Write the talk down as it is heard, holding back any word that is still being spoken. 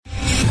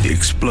The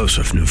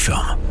explosive new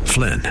film,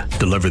 Flynn,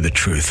 deliver the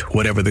truth,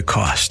 whatever the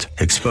cost,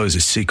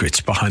 exposes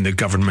secrets behind the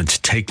government's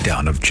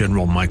takedown of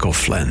General Michael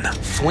Flynn.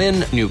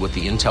 Flynn knew what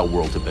the intel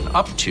world had been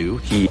up to.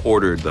 He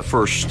ordered the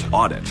first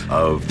audit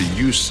of the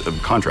use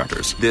of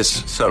contractors.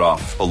 This set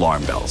off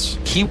alarm bells.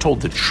 He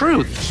told the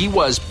truth. He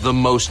was the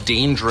most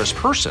dangerous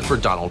person for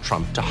Donald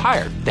Trump to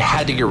hire. They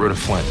had to get rid of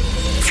Flynn.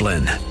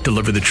 Flynn,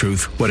 deliver the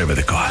truth, whatever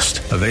the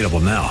cost. Available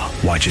now.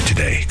 Watch it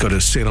today. Go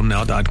to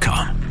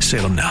salemnow.com.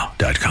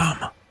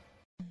 salemnow.com.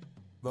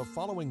 The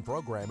following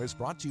program is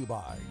brought to you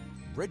by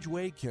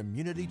Bridgeway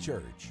Community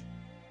Church.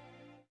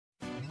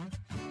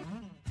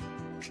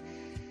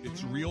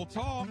 It's Real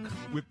Talk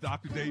with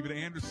Dr. David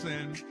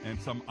Anderson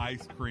and some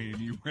ice cream.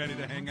 You ready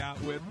to hang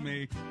out with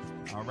me?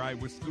 All right,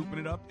 we're scooping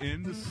it up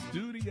in the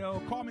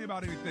studio. Call me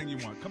about anything you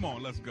want. Come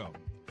on, let's go.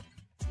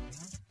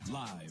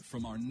 Live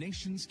from our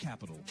nation's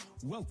capital,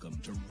 welcome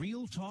to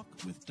Real Talk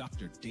with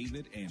Dr.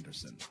 David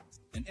Anderson.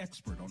 An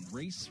expert on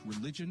race,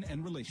 religion,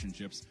 and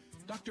relationships,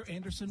 Dr.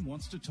 Anderson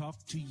wants to talk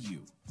to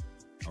you.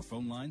 Our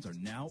phone lines are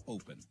now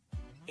open.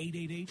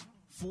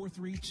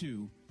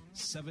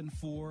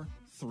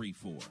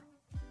 888-432-7434.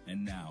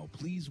 And now,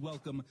 please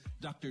welcome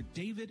Dr.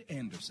 David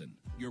Anderson,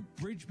 your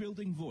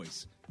bridge-building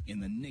voice in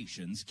the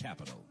nation's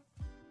capital.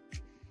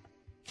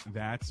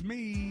 That's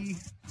me,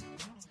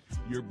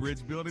 your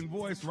bridge-building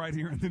voice right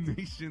here in the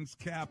nation's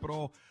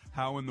capital.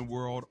 How in the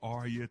world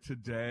are you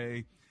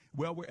today?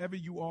 Well, wherever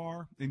you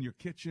are, in your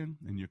kitchen,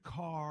 in your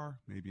car,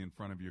 maybe in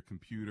front of your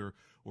computer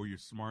or your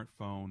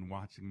smartphone,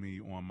 watching me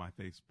on my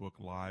Facebook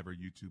Live or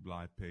YouTube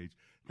Live page,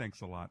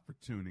 thanks a lot for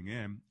tuning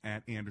in.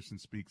 At Anderson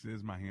Speaks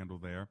is my handle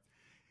there.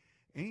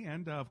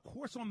 And, of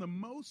course, on the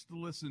most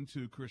listened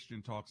to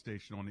Christian talk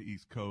station on the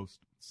East Coast,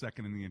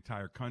 second in the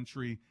entire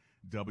country,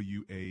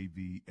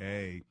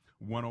 WAVA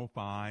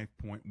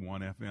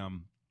 105.1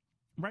 FM,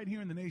 right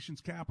here in the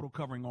nation's capital,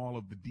 covering all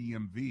of the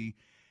DMV.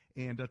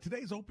 And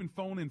today's open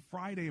phone in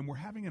Friday, and we're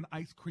having an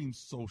ice cream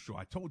social.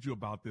 I told you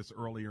about this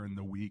earlier in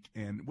the week,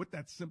 and what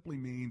that simply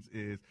means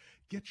is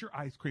get your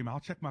ice cream. I'll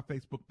check my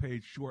Facebook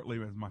page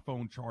shortly as my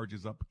phone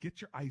charges up.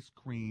 Get your ice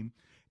cream,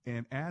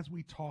 and as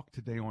we talk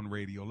today on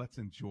radio, let's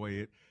enjoy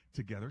it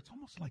together. It's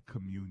almost like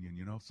communion,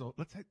 you know? So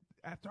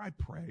after I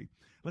pray,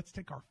 let's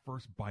take our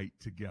first bite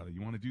together.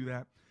 You want to do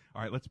that?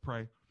 All right, let's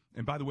pray.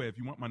 And by the way, if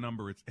you want my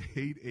number, it's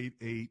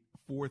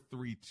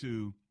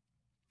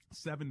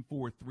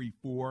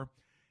 888-432-7434.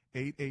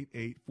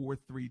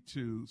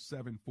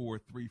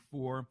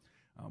 888-432-7434.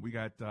 We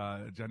got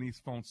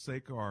Janice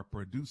Fonseca, our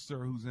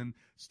producer, who's in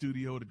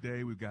studio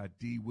today. We've got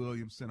Dee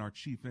Williamson, our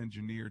chief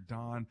engineer,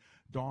 Dawn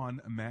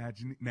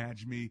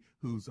Najmi,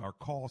 who's our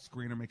call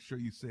screener. Make sure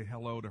you say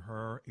hello to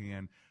her.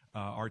 And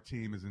our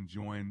team is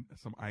enjoying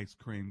some ice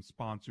cream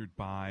sponsored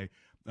by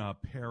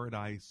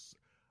Paradise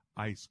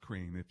Ice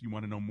Cream. If you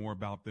want to know more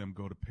about them,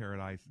 go to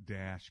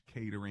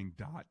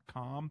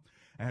paradise-catering.com.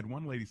 I had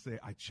one lady say,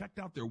 I checked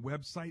out their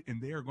website,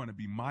 and they are going to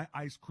be my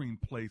ice cream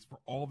place for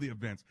all the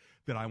events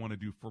that I want to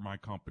do for my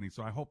company.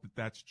 So I hope that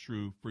that's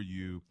true for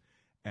you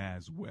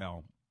as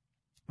well.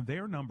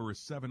 Their number is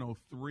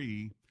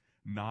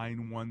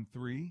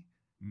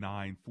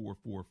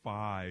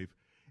 703-913-9445.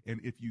 And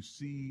if you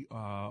see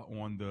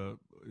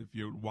if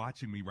you're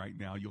watching me right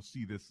now, you'll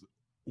see this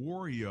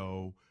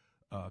Oreo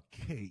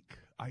cake,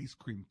 ice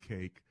cream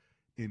cake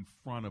in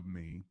front of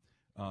me.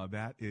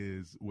 That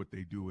is what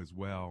they do as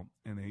well.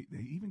 And they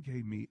even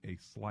gave me a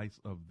slice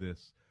of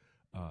this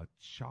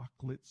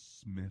chocolate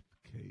Smith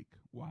cake.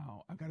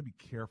 Wow. I've got to be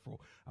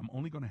careful. I'm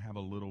only going to have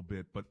a little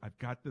bit, but I've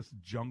got this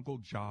Jungle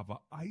Java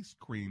ice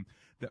cream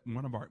that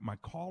one of my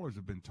callers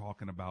have been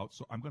talking about.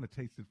 So I'm going to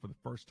taste it for the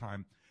first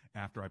time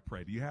after I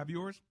pray. Do you have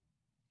yours?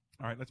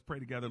 All right, let's pray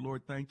together.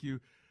 Lord, thank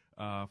you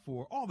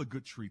for all the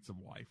good treats of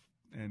life.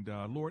 And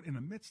Lord, in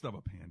the midst of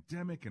a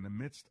pandemic, in the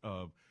midst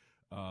of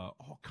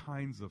all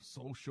kinds of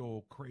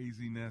social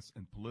craziness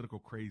and political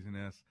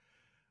craziness,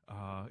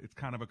 it's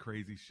kind of a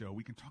crazy show.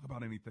 We can talk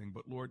about anything,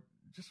 but Lord,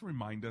 just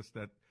remind us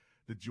that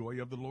the joy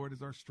of the Lord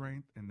is our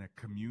strength, and that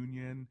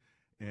communion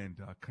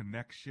and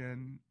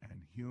connection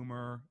and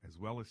humor, as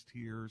well as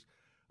tears,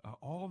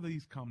 all of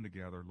these come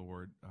together,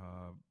 Lord,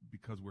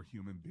 because we're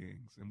human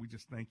beings. And we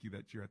just thank you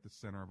that you're at the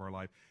center of our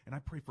life. And I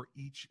pray for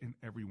each and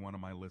every one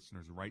of my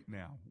listeners right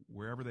now,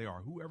 wherever they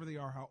are, whoever they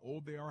are, how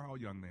old they are, how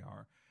young they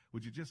are.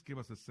 Would you just give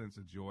us a sense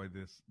of joy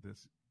this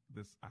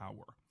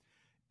hour?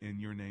 In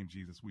your name,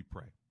 Jesus, we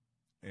pray.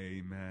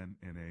 Amen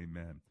and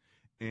amen.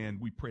 And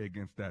we pray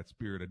against that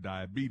spirit of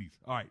diabetes.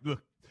 All right,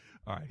 look.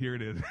 All right, here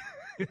it is.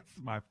 It's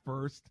my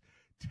first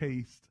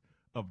taste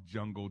of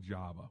Jungle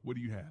Java. What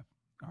do you have?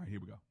 All right, here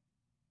we go.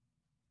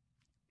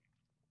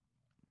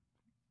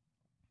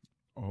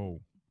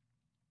 Oh,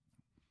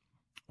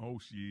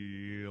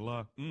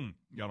 Sheila.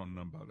 Y'all don't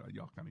know about that.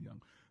 Y'all kind of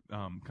young,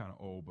 kind of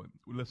old. But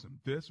listen,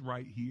 this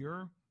right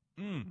here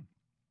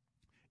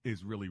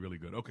is really, really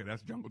good. Okay,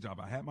 that's Jungle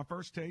Java. I had my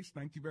first taste.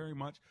 Thank you very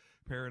much.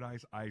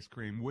 Paradise Ice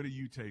Cream. What are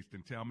you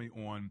tasting? Tell me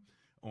on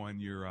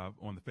your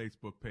on the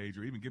Facebook page,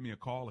 or even give me a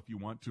call if you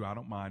want to. I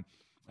don't mind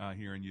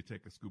hearing you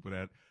take a scoop of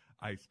that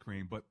ice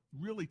cream. But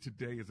really,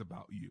 today is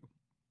about you.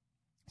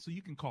 So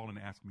you can call and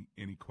ask me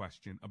any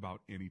question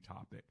about any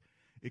topic.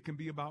 It can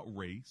be about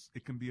race.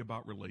 It can be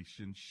about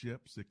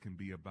relationships. It can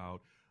be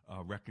about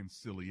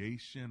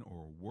reconciliation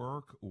or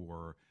work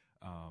or,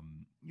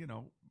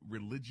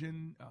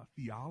 religion,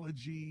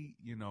 theology.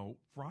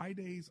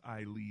 Fridays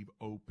I leave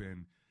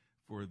open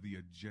for the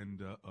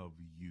agenda of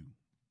you.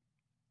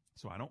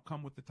 So I don't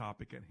come with the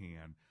topic at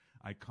hand.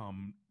 I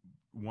come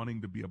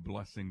wanting to be a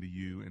blessing to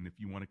you. And if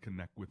you want to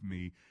connect with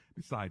me,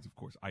 besides, of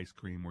course, ice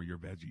cream or your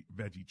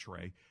veggie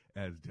tray,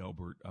 as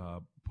Delbert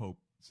Pope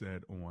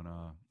said on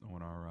our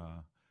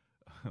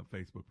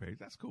Facebook page,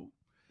 that's cool.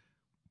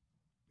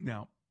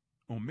 Now,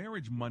 on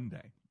Marriage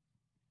Monday,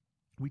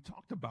 we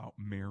talked about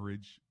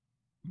marriage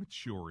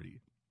maturity.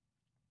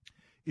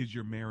 Is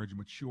your marriage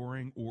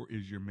maturing, or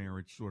is your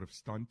marriage sort of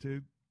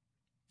stunted?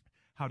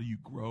 How do you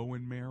grow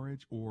in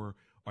marriage, or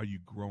are you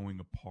growing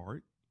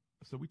apart?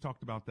 So we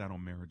talked about that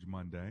on Marriage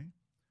Monday.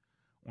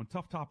 On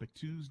Tough Topic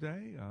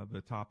Tuesday, the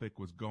topic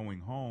was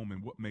going home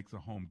and what makes a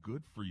home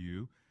good for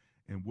you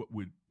and what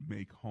would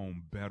make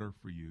home better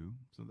for you.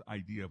 So the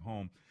idea of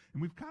home.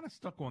 And we've kind of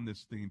stuck on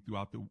this theme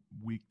throughout the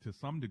week to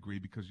some degree,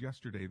 because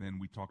yesterday then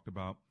we talked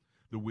about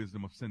the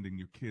wisdom of sending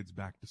your kids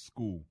back to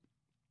school.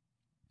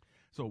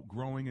 So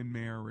growing in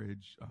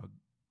marriage,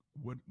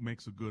 what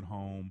makes a good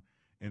home,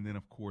 and then,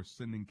 of course,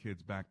 sending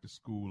kids back to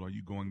school. Are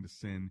you going to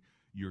send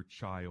your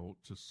child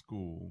to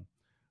school?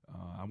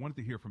 I wanted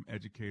to hear from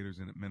educators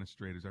and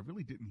administrators. I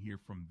really didn't hear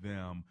from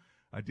them.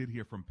 I did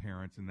hear from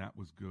parents, and that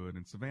was good.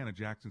 And Savannah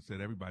Jackson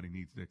said everybody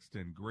needs to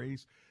extend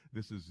grace.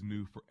 This is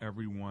new for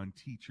everyone.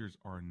 Teachers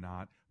are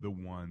not the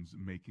ones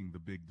making the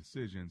big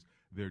decisions.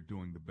 They're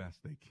doing the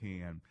best they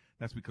can.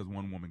 That's because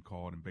one woman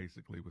called and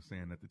basically was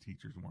saying that the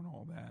teachers weren't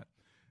all that.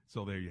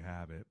 So there you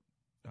have it.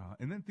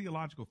 And then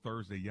Theological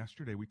Thursday,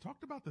 yesterday, we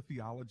talked about the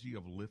theology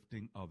of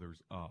lifting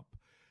others up.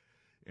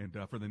 And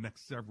for the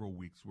next several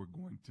weeks, we're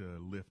going to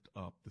lift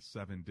up the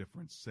 7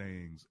 different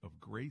sayings of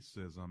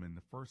Gracism. And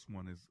the first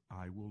one is,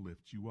 I will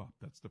lift you up.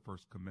 That's the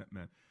first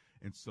commitment.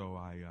 And so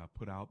I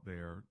put out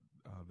there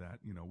that,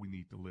 we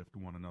need to lift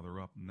one another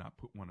up and not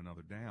put one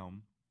another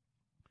down.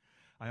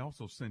 I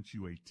also sent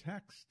you a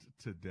text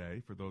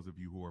today. For those of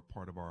you who are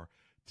part of our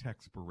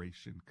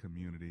Texpiration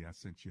community, I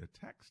sent you a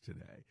text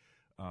today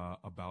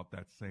about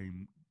that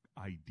same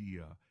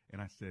idea.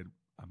 And I said,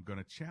 I'm going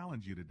to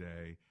challenge you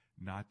today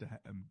not to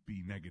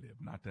be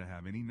negative, not to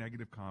have any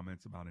negative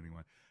comments about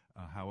anyone.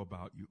 How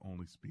about you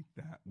only speak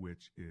that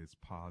which is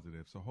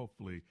positive? So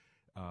hopefully,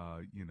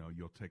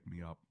 you'll take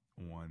me up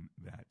on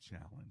that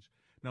challenge.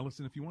 Now,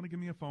 listen, if you want to give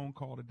me a phone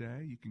call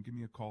today, you can give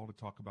me a call to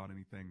talk about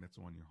anything that's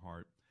on your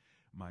heart.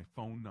 My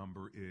phone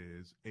number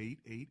is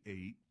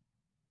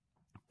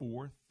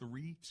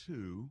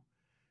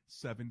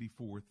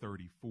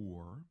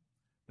 888-432-7434.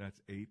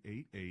 That's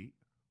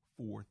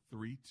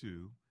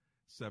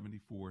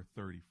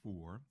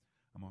 888-432-7434.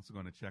 I'm also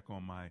going to check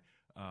on my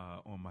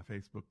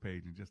Facebook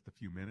page in just a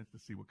few minutes to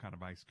see what kind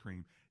of ice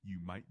cream you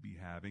might be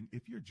having.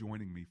 If you're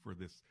joining me for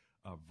this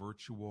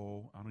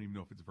virtual, I don't even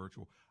know if it's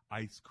virtual,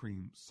 ice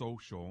cream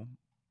social.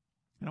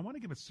 And I want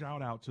to give a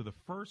shout out to the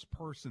first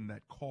person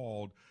that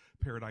called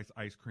Paradise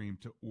Ice Cream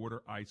to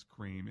order ice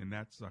cream, and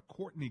that's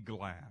Courtney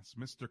Glass.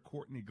 Mr.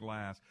 Courtney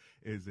Glass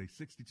is a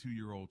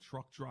 62-year-old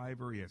truck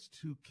driver. He has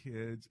 2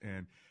 kids,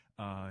 and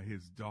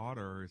his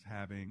daughter is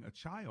having a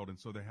child, and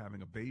so they're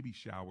having a baby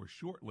shower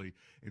shortly.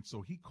 And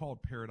so he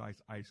called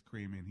Paradise Ice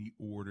Cream, and he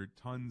ordered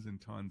tons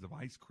and tons of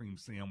ice cream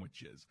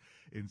sandwiches.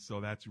 And so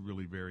that's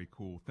really very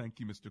cool. Thank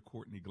you, Mr.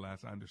 Courtney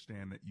Glass. I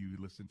understand that you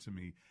listen to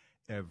me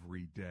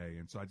every day.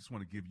 And so I just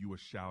want to give you a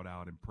shout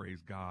out and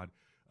praise God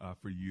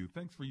for you.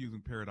 Thanks for using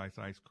Paradise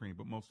Ice Cream,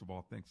 but most of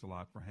all, thanks a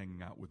lot for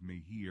hanging out with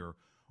me here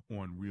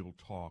on Real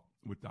Talk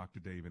with Dr.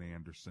 David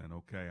Anderson.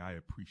 Okay, I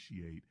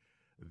appreciate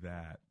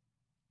that.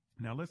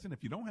 Now, listen,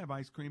 if you don't have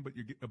ice cream, but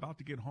you're about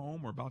to get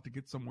home or about to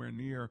get somewhere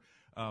near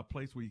a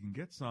place where you can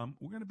get some,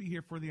 we're going to be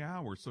here for the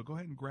hour. So go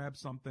ahead and grab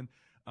something.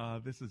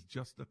 This is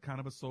just a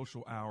kind of a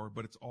social hour,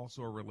 but it's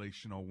also a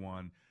relational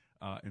one.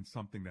 And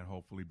something that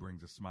hopefully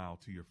brings a smile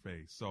to your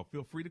face. So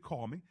feel free to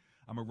call me.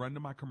 I'm going to run to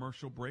my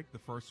commercial break, the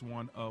first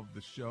one of the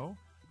show.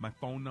 My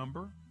phone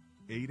number,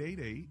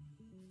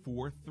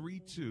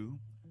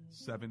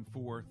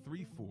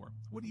 888-432-7434.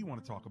 What do you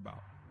want to talk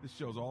about? This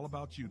show's all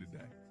about you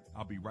today.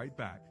 I'll be right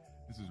back.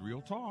 This is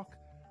Real Talk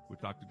with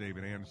Dr.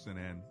 David Anderson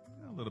and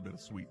a little bit of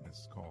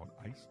sweetness called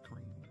ice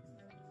cream.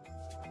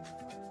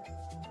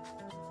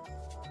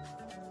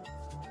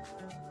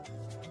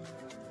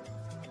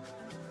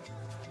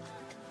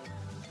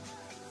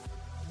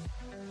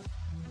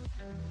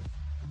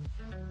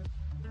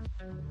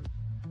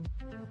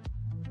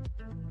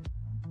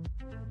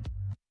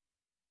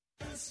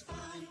 Best Buy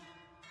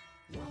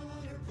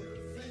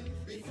waterproofing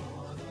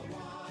before the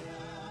water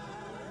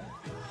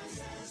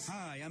rises.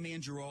 Hi, I'm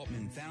Andrew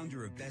Altman,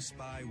 founder of Best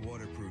Buy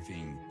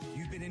Waterproofing.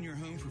 You've been in your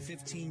home for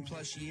 15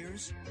 plus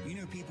years. You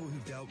know people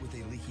who've dealt with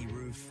a leaky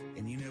roof,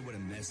 and you know what a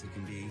mess it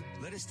can be.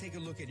 Let us take a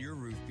look at your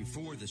roof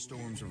before the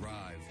storms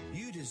arrive.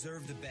 You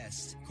deserve the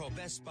best. Call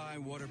Best Buy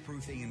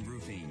Waterproofing and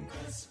Roofing.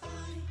 Best Buy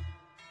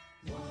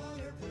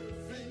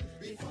waterproofing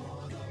before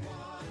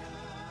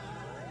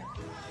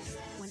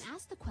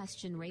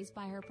question raised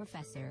by her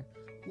professor,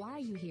 "Why are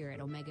you here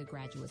at Omega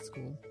Graduate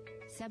School?"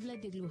 Sebla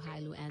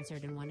Digluhailu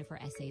answered in one of her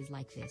essays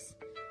like this: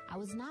 "I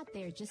was not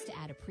there just to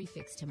add a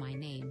prefix to my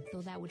name,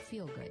 though that would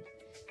feel good.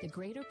 The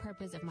greater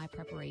purpose of my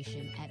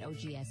preparation at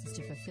OGS is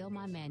to fulfill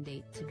my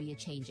mandate to be a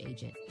change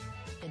agent.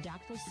 The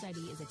doctoral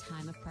study is a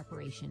time of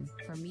preparation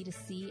for me to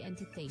see and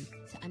to think,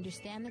 to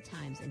understand the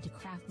times, and to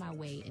craft my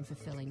way in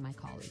fulfilling my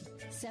calling."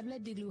 Sebla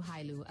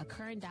Digluhailu, a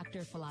current Doctor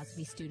of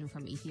Philosophy student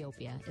from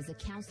Ethiopia, is a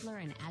counselor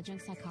and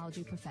adjunct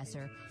psychology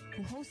professor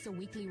who hosts a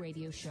weekly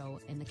radio show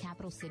in the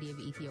capital city of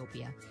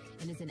Ethiopia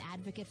and is an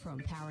advocate for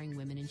empowering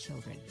women and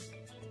children.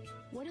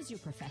 What is your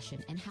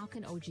profession, and how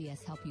can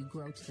OGS help you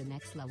grow to the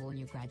next level in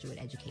your graduate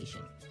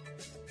education?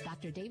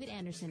 Dr. David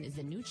Anderson is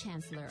the new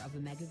chancellor of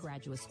Omega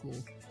Graduate School,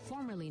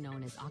 formerly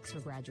known as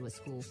Oxford Graduate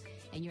School,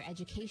 and your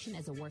education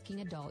as a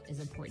working adult is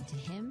important to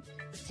him,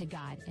 to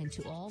God, and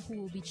to all who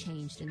will be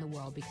changed in the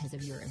world because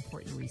of your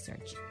important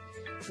research.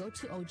 Go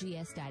to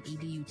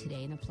ogs.edu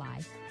today and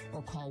apply,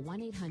 or call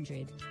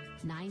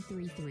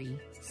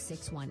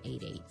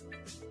 1-800-933-6188.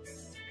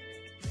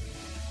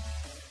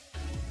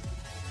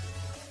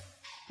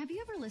 Have you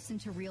ever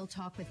listened to Real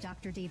Talk with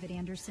Dr. David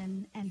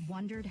Anderson and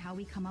wondered how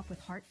we come up with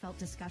heartfelt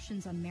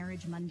discussions on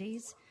Marriage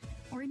Mondays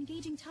or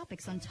engaging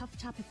topics on Tough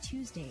Topic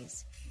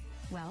Tuesdays?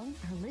 Well,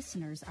 our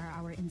listeners are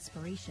our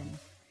inspiration.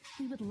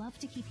 We would love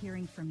to keep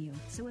hearing from you.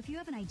 So if you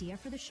have an idea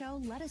for the show,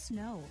 let us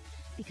know,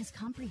 because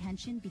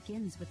comprehension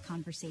begins with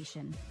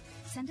conversation.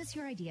 Send us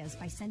your ideas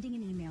by sending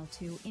an email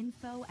to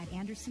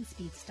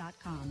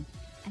info@andersonspeaks.com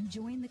and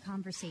join the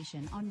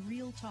conversation on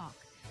Real Talk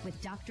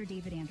with Dr.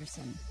 David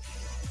Anderson.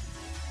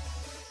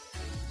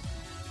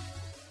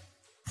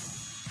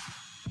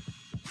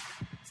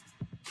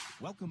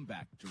 Welcome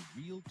back to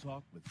Real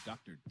Talk with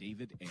Dr.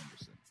 David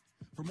Anderson.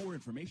 For more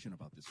information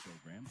about this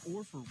program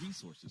or for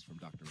resources from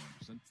Dr.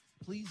 Anderson,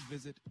 please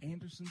visit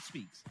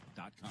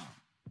andersonspeaks.com.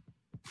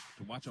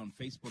 To watch on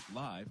Facebook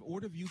Live or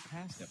to view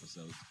past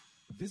episodes,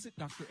 visit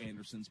Dr.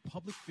 Anderson's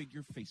public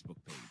figure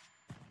Facebook page.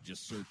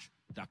 Just search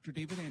Dr.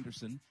 David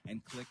Anderson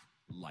and click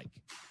like.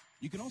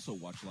 You can also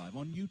watch live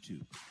on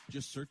YouTube.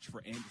 Just search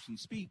for Anderson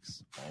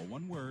Speaks, all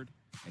one word,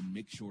 and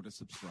make sure to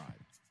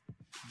subscribe.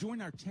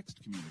 Join our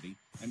text community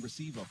and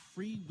receive a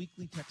free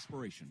weekly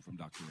textpiration from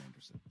Dr.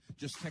 Anderson.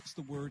 Just text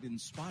the word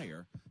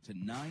INSPIRE to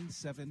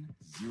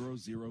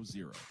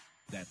 97000.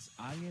 That's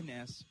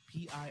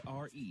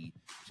INSPIRE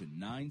to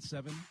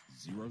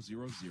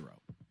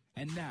 97000.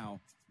 And now,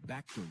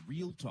 back to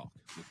Real Talk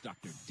with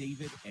Dr.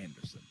 David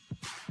Anderson.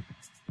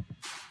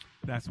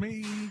 That's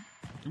me.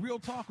 Real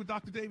Talk with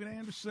Dr. David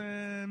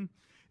Anderson.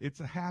 It's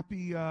a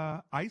happy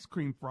Ice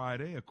Cream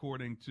Friday,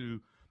 according to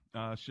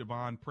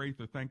Siobhan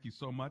Prather. Thank you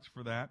so much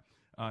for that.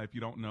 If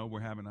you don't know, we're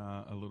having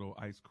a little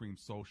ice cream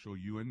social,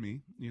 you and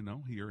me,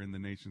 here in the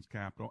nation's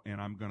capital. And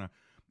I'm going to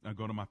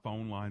go to my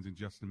phone lines in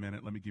just a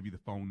minute. Let me give you the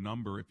phone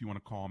number if you want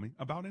to call me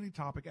about any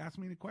topic. Ask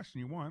me any question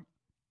you want.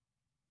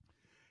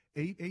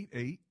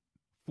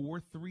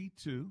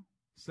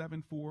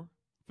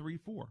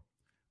 888-432-7434.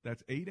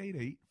 That's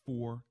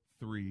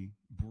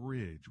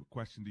 888-43-BRIDGE. What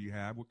question do you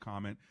have? What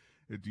comment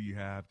do you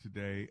have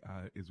today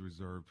is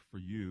reserved for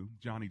you.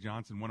 Johnny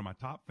Johnson, one of my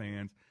top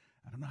fans.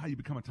 I don't know how you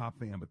become a top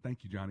fan, but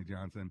thank you, Johnny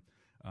Johnson.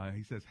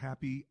 He says,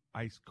 happy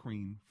Ice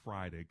Cream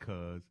Friday,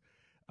 cuz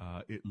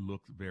it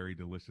looks very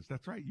delicious.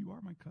 That's right. You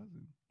are my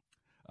cousin.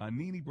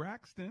 Nene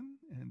Braxton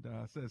and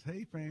says,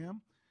 hey,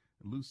 fam.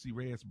 Lucy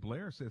Reyes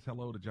Blair says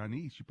hello to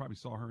Janice. You probably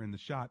saw her in the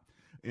shot.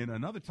 And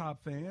another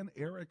top fan,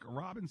 Eric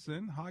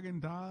Robinson,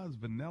 Haagen-Dazs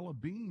Vanilla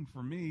Bean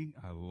for me.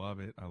 I love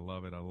it. I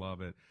love it. I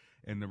love it.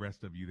 And the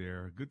rest of you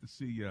there. Good to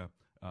see you,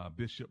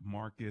 Bishop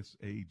Marcus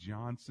A.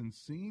 Johnson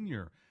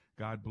Sr.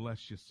 God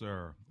bless you,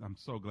 sir. I'm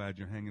so glad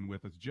you're hanging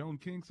with us. Joan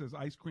King says,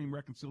 ice cream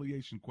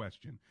reconciliation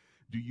question.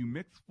 Do you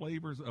mix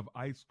flavors of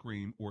ice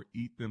cream or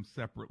eat them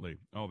separately?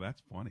 Oh,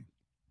 that's funny.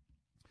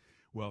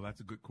 Well, that's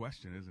a good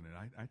question, isn't it?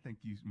 I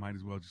think you might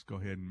as well just go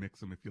ahead and mix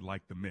them if you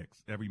like the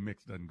mix. Every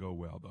mix doesn't go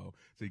well, though,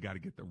 so you got to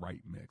get the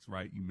right mix,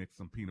 right? You mix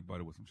some peanut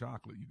butter with some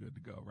chocolate, you're good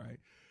to go,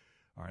 right?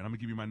 All right, I'm going to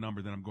give you my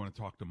number, then I'm going to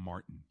talk to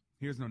Martin.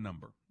 Here's the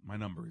number. My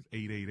number is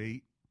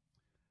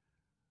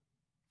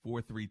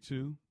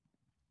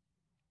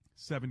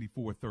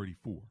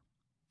 888-432-7434.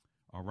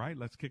 All right,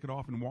 let's kick it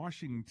off in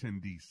Washington,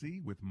 D.C.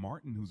 with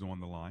Martin, who's on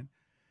the line.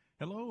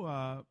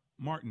 Hello,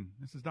 Martin.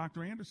 This is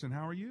Dr. Anderson.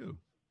 How are you?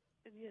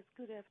 Yes,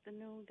 good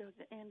afternoon,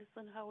 Dr.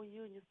 Anderson. How are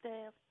you and your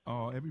staff?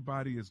 Oh,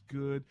 everybody is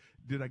good.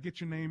 Did I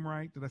get your name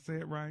right? Did I say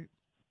it right?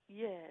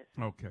 Yes.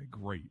 Okay,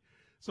 great.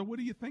 So what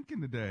are you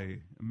thinking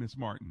today, Miss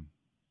Martin?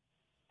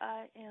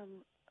 I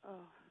am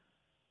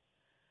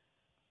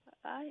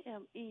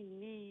in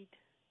need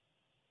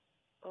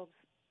of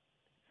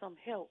some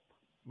help.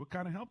 What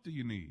kind of help do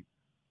you need?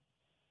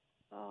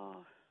 I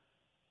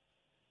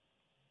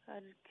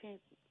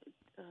can't,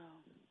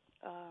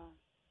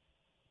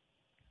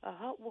 a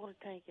hot water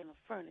tank and a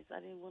furnace. I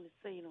didn't want to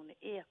say it on the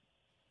air.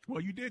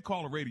 Well, you did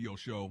call a radio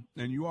show,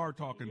 and you are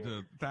talking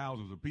to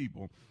thousands of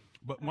people.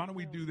 But why don't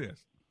we do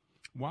this?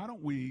 why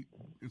don't we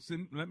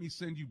let me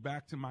send you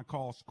back to my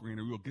call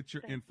screener. We'll get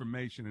your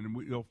information, and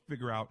we'll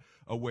figure out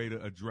a way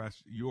to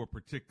address your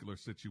particular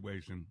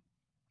situation.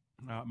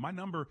 My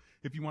number,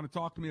 if you want to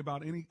talk to me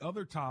about any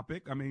other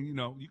topic, I mean,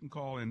 you can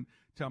call and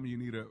tell me you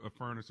need a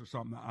furnace or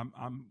something.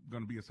 I'm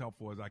going to be as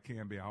helpful as I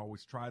can be. I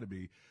always try to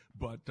be.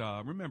 But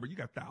remember, you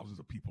got thousands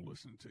of people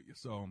listening to you.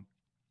 So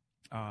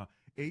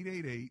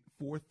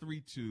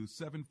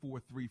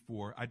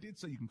 888-432-7434. I did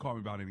say you can call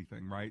me about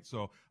anything, right?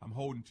 So I'm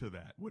holding to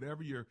that.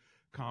 Whatever your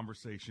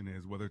conversation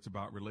is, whether it's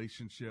about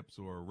relationships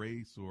or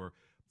race or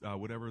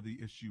whatever the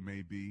issue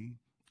may be,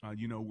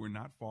 we're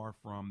not far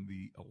from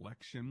the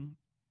election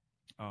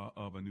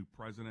of a new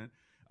president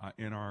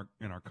in our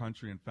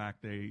country. In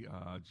fact, they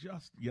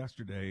just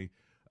yesterday,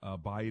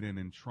 Biden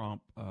and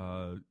Trump,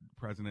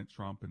 President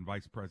Trump and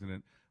Vice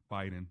President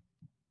Biden,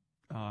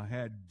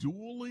 had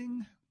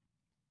dueling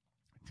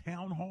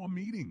town hall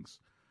meetings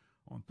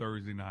on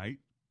Thursday night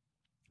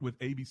with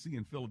ABC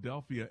in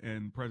Philadelphia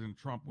and President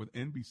Trump with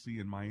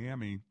NBC in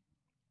Miami.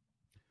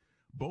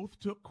 Both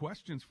took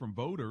questions from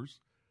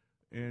voters,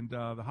 and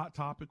the hot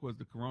topic was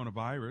the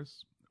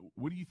coronavirus.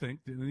 What do you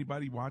think? Did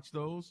anybody watch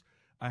those?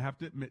 I have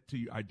to admit to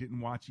you, I didn't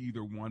watch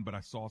either one, but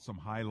I saw some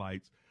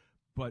highlights.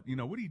 But,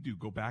 what do?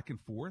 Go back and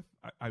forth?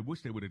 I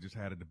wish they would have just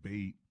had a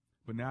debate.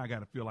 But now I got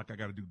to feel like I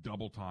got to do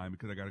double time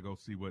because I got to go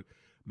see what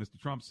Mr.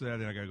 Trump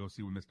said and I got to go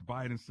see what Mr.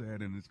 Biden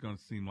said. And it's going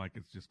to seem like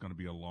it's just going to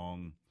be a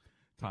long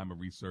time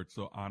of research.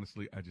 So,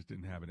 honestly, I just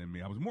didn't have it in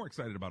me. I was more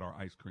excited about our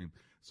ice cream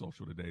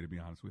social today, to be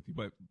honest with you.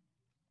 But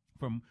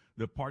from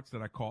the parts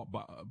that I caught,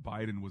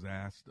 Biden was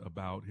asked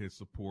about his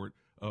support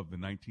of the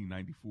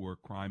 1994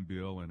 crime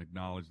bill and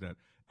acknowledged that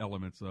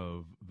elements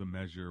of the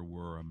measure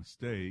were a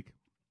mistake.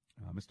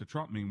 Mr.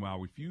 Trump, meanwhile,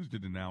 refused to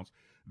denounce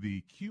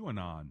the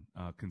QAnon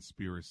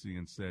conspiracy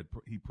and said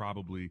he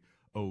probably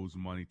owes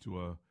money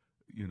to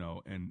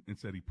and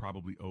said he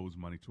probably owes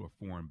money to a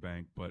foreign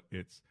bank, but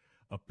it's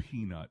a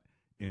peanut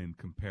in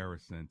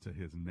comparison to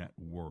his net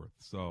worth.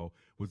 So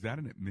was that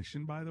an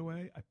admission, by the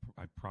way?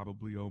 I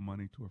probably owe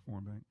money to a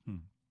foreign bank.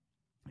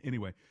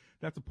 Anyway,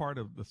 that's a part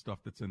of the stuff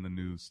that's in the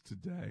news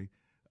today.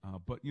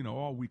 But,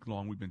 all week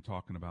long we've been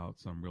talking about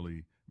some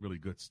really, really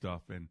good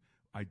stuff. And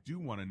I do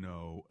want to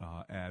know,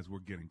 as we're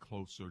getting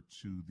closer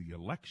to the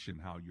election,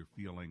 how you're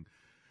feeling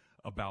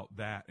about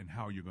that and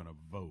how you're going to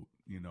vote.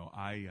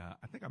 I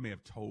think I may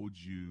have told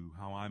you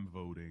how I'm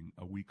voting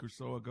a week or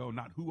so ago,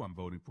 not who I'm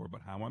voting for,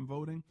 but how I'm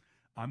voting.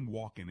 I'm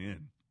walking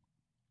in.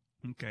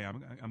 Okay,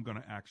 I'm going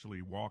to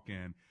actually walk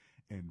in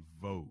and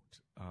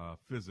vote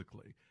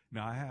physically.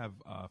 Now, I have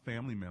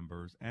family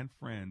members and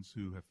friends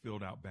who have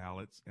filled out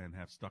ballots and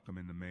have stuck them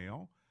in the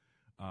mail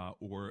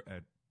or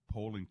at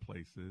polling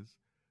places.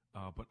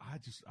 But I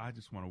just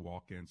want to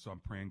walk in. So I'm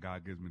praying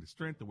God gives me the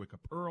strength to wake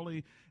up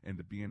early and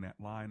to be in that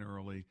line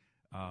early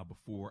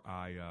before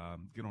I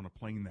get on a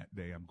plane that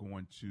day. I'm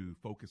going to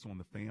focus on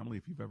the family,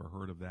 if you've ever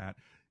heard of that.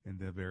 And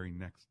the very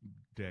next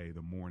day,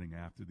 the morning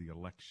after the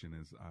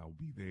election, I'll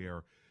be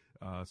there.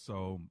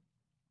 So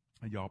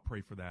y'all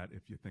pray for that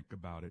if you think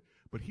about it.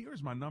 But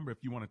here's my number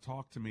if you want to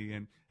talk to me.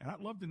 And I'd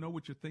love to know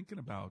what you're thinking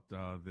about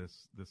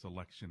this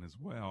election as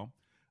well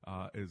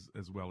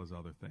as well as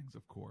other things,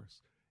 of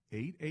course.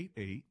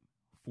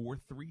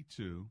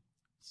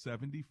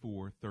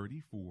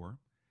 888-432-7434.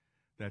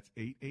 That's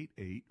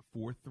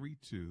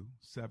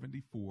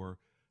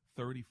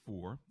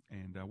 888-432-7434.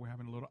 And we're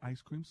having a little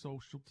ice cream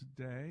social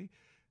today.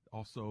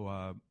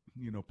 Also,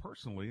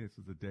 personally, this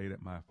is the day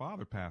that my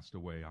father passed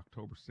away,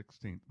 October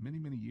 16th, many,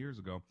 many years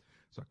ago.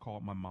 So I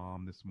called my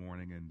mom this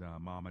morning, and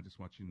Mom, I just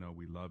want you to know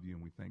we love you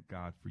and we thank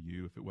God for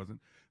you. If it wasn't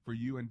for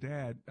you and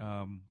Dad,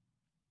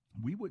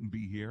 we wouldn't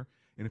be here.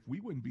 And if we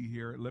wouldn't be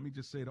here, let me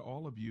just say to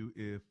all of you,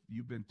 if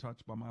you've been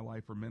touched by my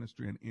life or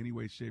ministry in any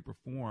way, shape, or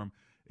form,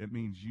 it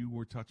means you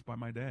were touched by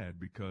my dad,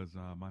 because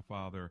my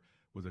father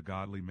was a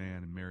godly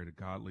man and married a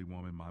godly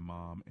woman, my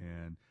mom,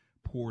 and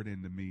poured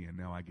into me, and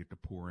now I get to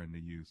pour into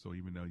you. So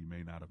even though you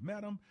may not have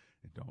met him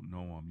and don't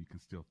know him, you can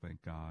still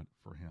thank God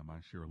for him. I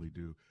surely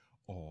do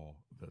all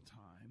the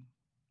time.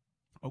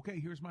 Okay,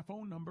 here's my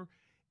phone number,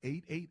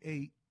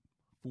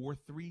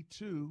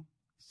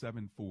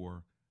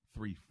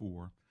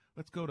 888-432-7434.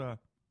 Let's go to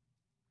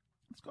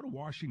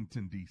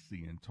Washington,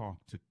 D.C. and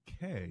talk to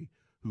Kay,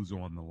 who's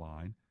on the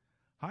line.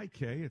 Hi,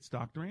 Kay. It's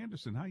Dr.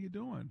 Anderson. How you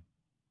doing?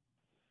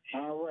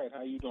 All right.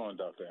 How you doing,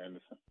 Dr.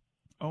 Anderson?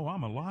 Oh,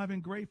 I'm alive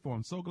and grateful.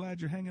 I'm so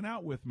glad you're hanging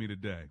out with me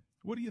today.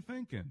 What are you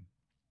thinking?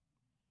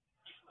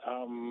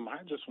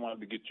 I just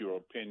wanted to get your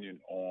opinion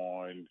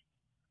on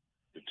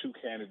the two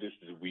candidates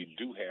that we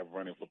do have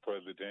running for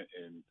president,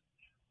 and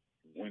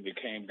when it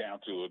came down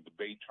to a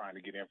debate trying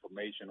to get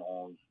information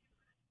on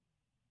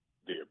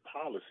their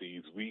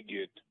policies, we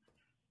get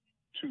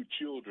two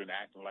children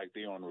acting like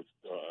they're on an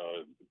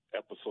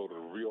episode of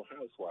The Real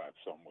Housewives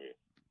somewhere.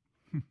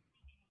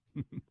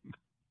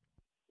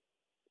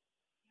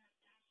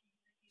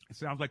 It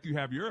sounds like you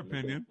have your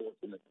opinion.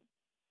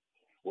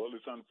 Well,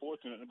 it's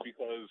unfortunate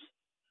because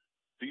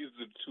these are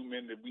the two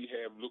men that we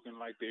have looking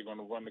like they're going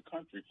to run the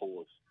country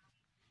for us,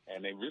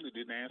 and they really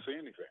didn't answer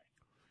anything.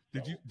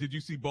 Did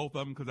you see both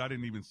of them? Because I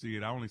didn't even see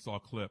it. I only saw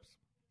clips.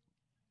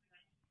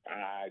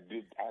 I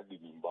didn't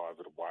even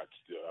bother to watch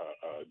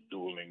the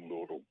dueling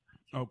little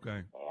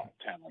town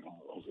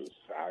halls.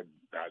 I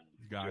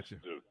gotcha.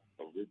 Just the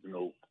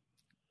original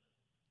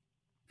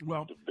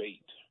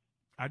debate.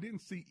 I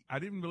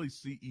didn't really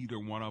see either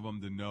one of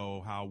them to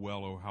know how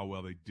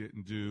well they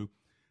didn't do.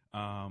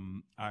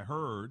 I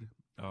heard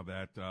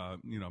that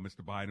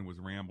Mr. Biden was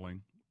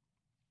rambling,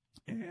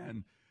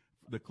 and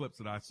the clips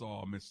that I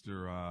saw,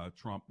 Mr.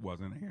 Trump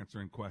wasn't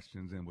answering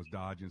questions and was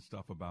dodging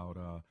stuff about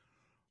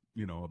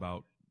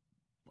about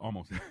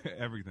almost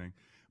everything.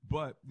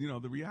 But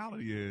the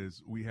reality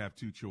is we have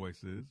two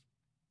choices,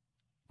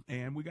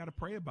 and we got to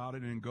pray about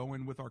it and go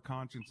in with our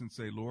conscience and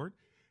say, Lord,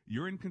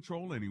 you're in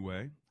control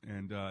anyway.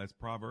 And as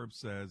Proverbs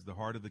says, the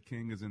heart of the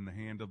king is in the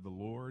hand of the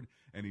Lord,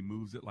 and he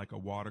moves it like a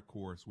water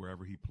course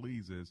wherever he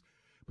pleases.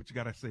 But you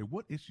got to say,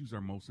 what issues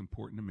are most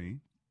important to me?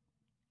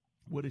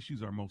 What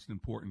issues are most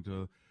important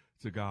to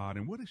God?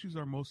 And what issues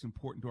are most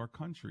important to our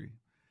country?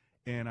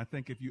 And I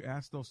think if you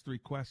ask those three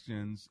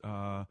questions,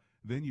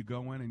 then you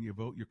go in and you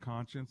vote your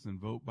conscience and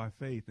vote by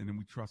faith, and then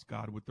we trust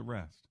God with the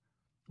rest.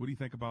 What do you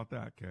think about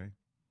that, Kay?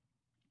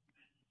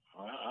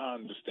 I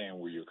understand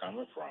where you're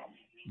coming from.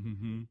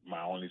 Mm-hmm.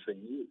 My only thing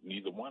is,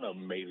 neither one of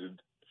them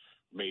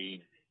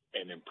made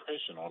an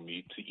impression on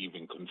me to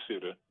even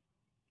consider,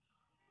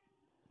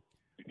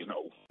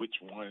 which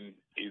one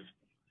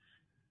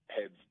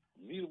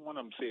neither one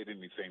of them said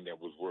anything that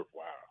was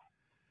worthwhile.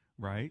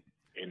 Right.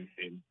 And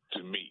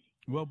to me.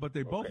 Well, but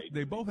they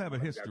both have a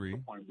history.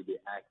 That's the point where they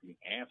actually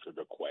answer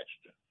the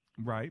question.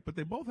 Right, but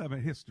they both have a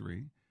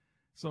history.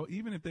 So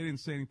even if they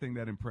didn't say anything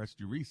that impressed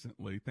you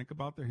recently, think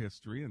about their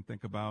history and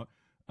think about,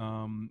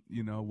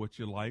 what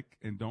you like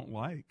and don't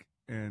like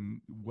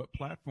and what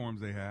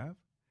platforms they have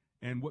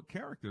and what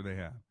character they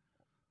have,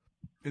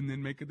 and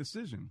then make a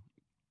decision.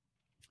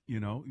 You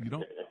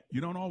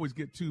don't always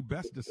get two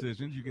best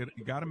decisions. You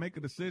got to make a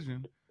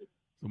decision.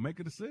 So make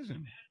a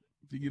decision.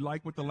 Do you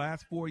like what the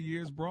last 4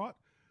 years brought?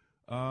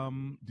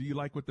 Do you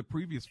like what the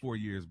previous 4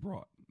 years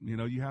brought?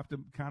 You have to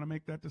kind of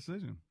make that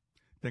decision.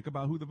 Think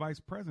about who the vice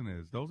president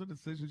is. Those are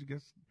decisions you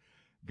just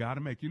got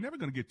to make. You're never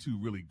going to get two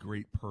really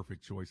great,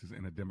 perfect choices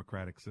in a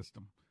democratic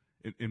system,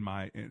 in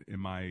my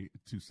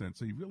 2 cents.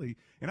 So you really,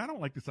 and I don't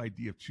like this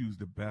idea of choose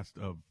the best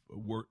of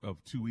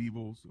two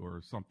evils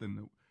or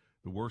something,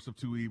 the worst of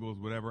two evils,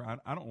 whatever.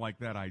 I don't like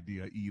that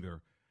idea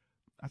either.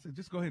 I said,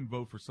 just go ahead and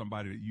vote for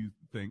somebody that you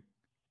think,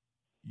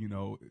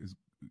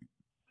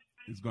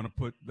 is going to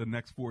put the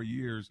next 4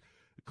 years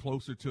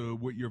closer to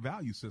what your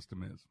value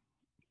system is.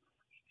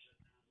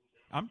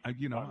 I'm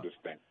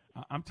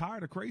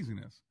tired of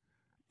craziness.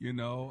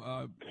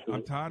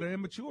 I'm tired of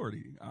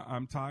immaturity.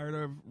 I'm tired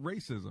of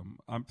racism.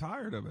 I'm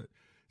tired of it.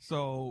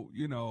 So,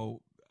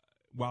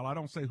 while I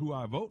don't say who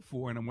I vote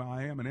for, and while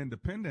I am an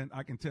independent,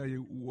 I can tell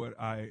you what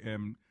I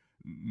am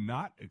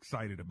not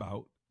excited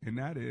about, and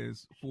that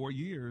is 4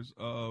 years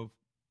of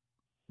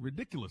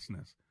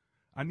ridiculousness.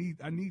 I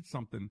need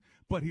something.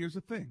 But here's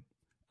the thing.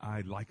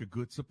 I like a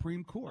good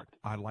Supreme Court.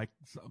 I like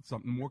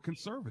something more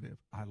conservative.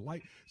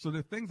 So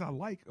there are things I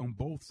like on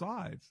both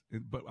sides,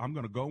 but I'm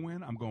going to go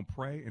in, I'm going to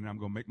pray, and I'm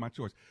going to make my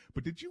choice.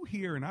 But did you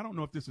hear, and I don't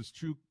know if this is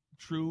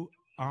true,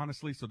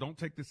 honestly, so don't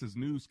take this as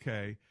news,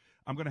 Kay.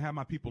 I'm going to have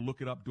my people look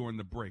it up during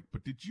the break.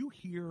 But did you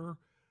hear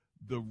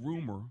the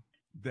rumor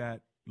that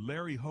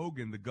Larry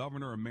Hogan, the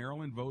governor of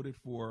Maryland,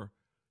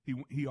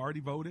 he already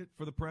voted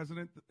for the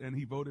president, and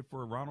he voted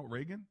for Ronald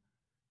Reagan?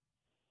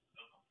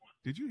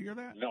 Did you hear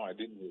that? No, I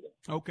didn't hear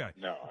that. Okay.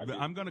 No,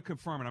 I'm going to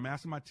confirm it. I'm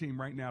asking my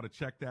team right now to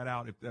check that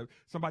out. If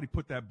somebody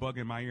put that bug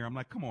in my ear, I'm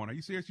like, come on, are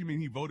you serious? You mean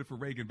he voted for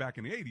Reagan back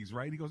in the 80s,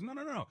 right? He goes,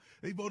 no.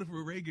 They voted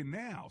for Reagan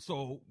now.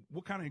 So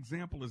what kind of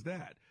example is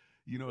that?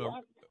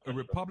 A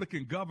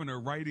Republican governor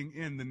writing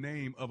in the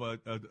name of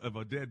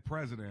a dead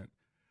president.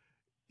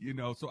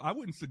 So I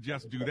wouldn't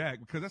suggest do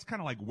that, because that's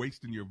kind of like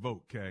wasting your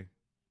vote, Kay.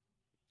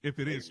 If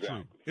it is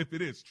true. If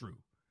it is true.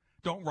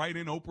 Don't write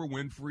in Oprah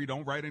Winfrey.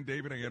 Don't write in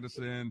David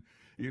Anderson.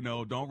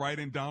 Don't write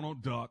in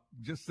Donald Duck.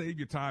 Just save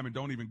your time and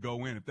don't even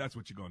go in if that's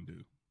what you're going to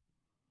do.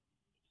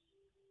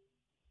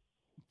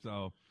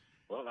 So.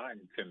 Well, I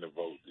intend to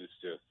vote. It's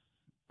just.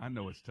 I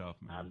know it's tough,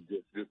 man. I'm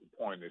just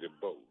disappointed in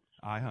both.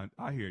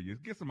 I hear you.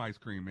 Get some ice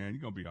cream, man.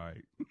 You're going to be all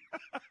right.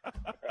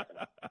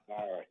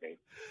 All right.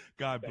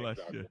 God bless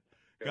you.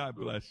 God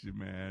bless you,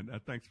 man.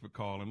 Thanks for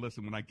calling.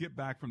 Listen, when I get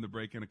back from the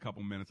break in a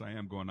couple minutes, I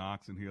am going to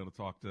Oxon Hill to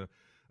talk to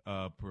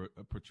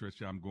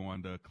Patricia. I'm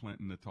going to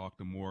Clinton to talk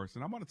to Morris,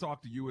 and I'm going to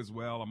talk to you as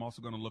well. I'm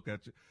also going to look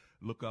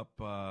up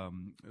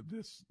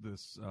this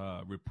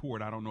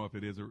report. I don't know if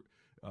it is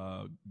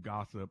a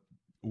gossip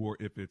or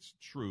if it's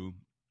true.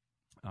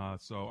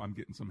 So I'm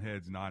getting some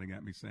heads nodding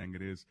at me saying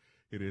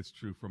it is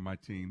true from my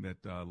team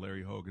that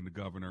Larry Hogan, the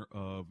governor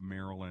of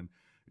Maryland,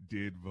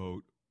 did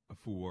vote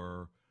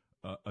for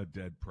a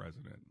dead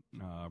president,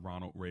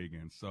 Ronald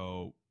Reagan.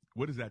 So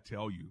what does that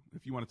tell you?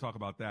 If you want to talk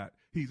about that,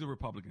 he's a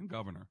Republican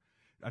governor.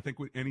 I think,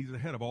 and he's the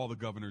head of all the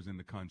governors in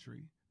the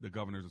country, the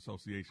Governors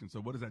Association. So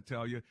what does that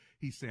tell you?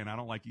 He's saying, I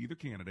don't like either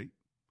candidate,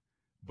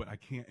 but I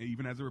can't,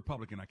 even as a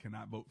Republican, I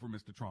cannot vote for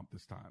Mr. Trump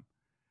this time.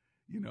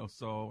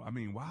 So, I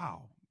mean,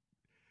 wow.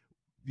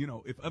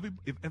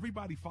 If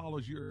everybody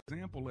follows your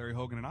example, Larry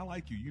Hogan, and I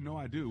like you,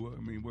 I do.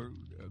 I mean, we're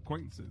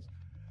acquaintances.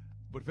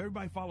 But if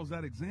everybody follows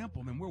that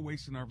example, then we're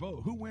wasting our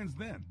vote. Who wins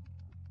then?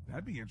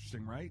 That'd be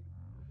interesting, right?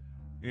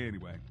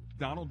 Anyway,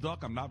 Donald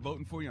Duck, I'm not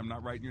voting for you. I'm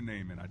not writing your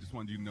name in. I just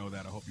wanted you to know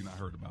that. I hope you're not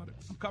heard about it.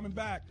 I'm coming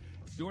back.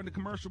 During the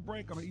commercial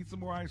break, I'm going to eat some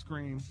more ice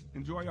cream.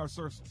 Enjoy our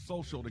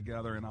social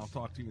together, and I'll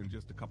talk to you in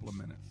just a couple of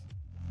minutes.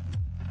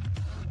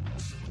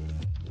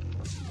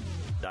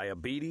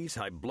 Diabetes,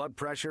 high blood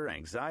pressure,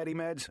 anxiety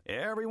meds,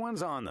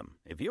 everyone's on them.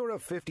 If you're a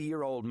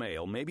 50-year-old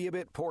male, maybe a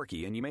bit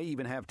porky, and you may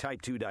even have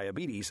type 2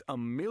 diabetes, $1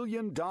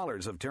 million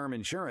of term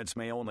insurance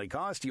may only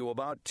cost you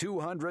about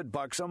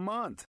 $200 a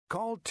month.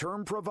 Call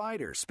Term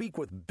Provider. Speak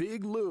with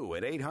Big Lou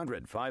at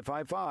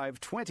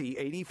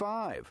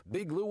 800-555-2085.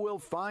 Big Lou will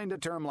find a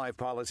term life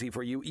policy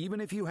for you even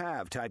if you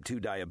have type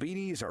 2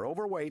 diabetes, are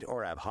overweight,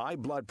 or have high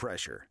blood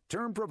pressure.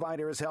 Term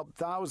Provider has helped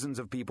thousands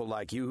of people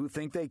like you who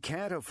think they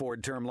can't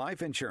afford term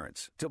life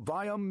insurance. To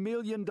buy $1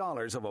 million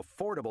of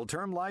affordable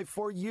term life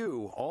for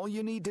you, all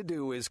you need to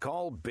do is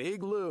call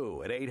Big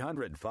Lou at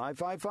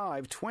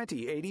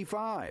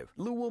 800-555-2085.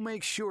 Lou will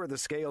make sure the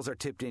scales are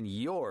tipped in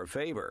your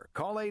favor.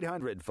 Call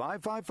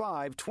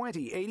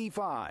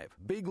 800-555-2085.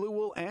 Big Lou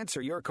will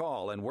answer your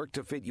call and work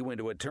to fit you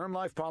into a term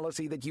life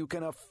policy that you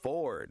can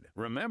afford.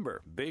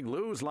 Remember, Big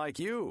Lou's like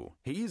you.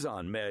 He's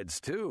on meds,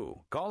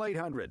 too. Call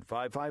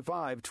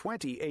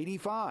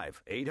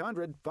 800-555-2085.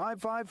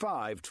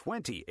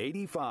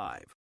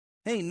 800-555-2085.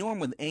 Hey, Norm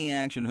with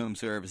A-Action Home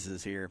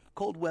Services here.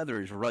 Cold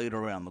weather is right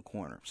around the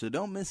corner, so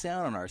don't miss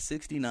out on our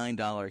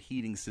 $69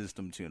 heating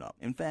system tune-up.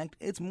 In fact,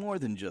 it's more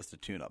than just a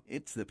tune-up.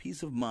 It's the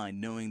peace of mind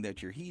knowing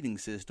that your heating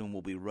system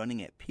will be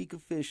running at peak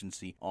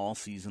efficiency all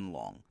season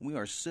long. We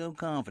are so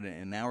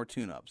confident in our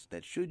tune-ups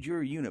that should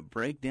your unit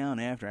break down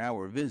after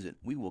our visit,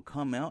 we will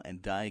come out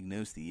and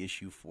diagnose the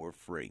issue for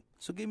free.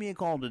 So give me a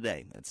call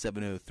today at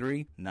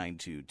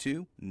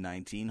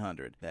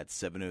 703-922-1900. That's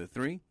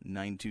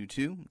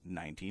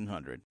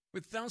 703-922-1900.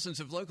 With thousands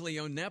of locally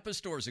owned Napa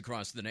stores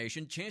across the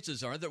nation,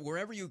 chances are that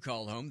wherever you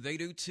call home, they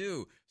do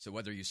too. So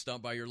whether you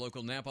stop by your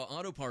local Napa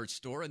Auto Parts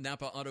store and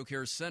Napa Auto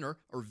Care Center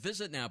or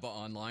visit Napa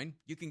online,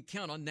 you can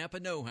count on Napa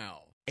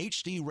know-how.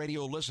 HD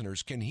radio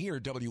listeners can hear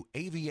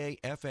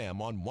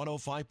WAVA-FM on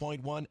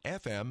 105.1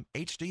 FM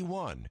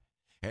HD1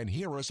 and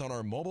hear us on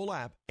our mobile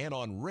app and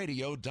on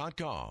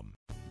radio.com.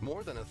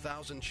 More than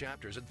 1,000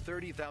 chapters and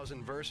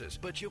 30,000 verses,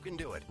 but you can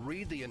do it.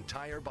 Read the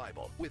entire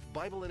Bible with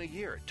Bible in a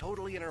Year,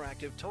 totally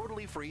interactive,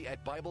 totally free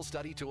at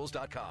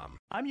BibleStudyTools.com.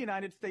 I'm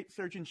United States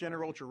Surgeon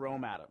General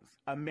Jerome Adams,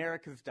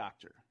 America's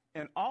doctor.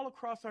 And all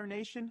across our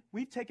nation,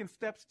 we've taken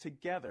steps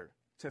together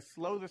to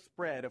slow the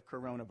spread of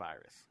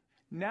coronavirus.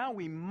 Now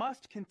we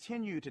must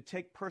continue to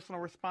take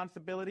personal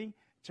responsibility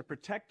to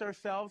protect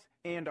ourselves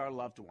and our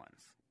loved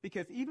ones.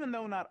 Because even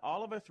though not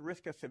all of us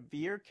risk a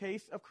severe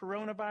case of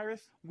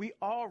coronavirus, we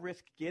all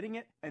risk getting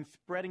it and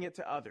spreading it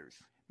to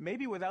others,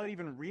 maybe without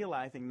even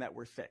realizing that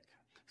we're sick.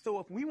 So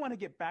if we want to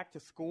get back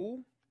to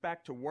school,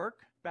 back to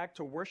work, back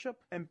to worship,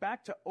 and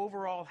back to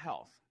overall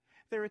health,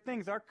 there are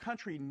things our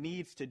country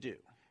needs to do.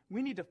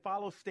 We need to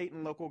follow state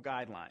and local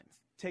guidelines,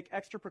 take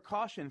extra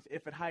precautions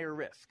if at higher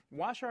risk,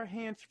 wash our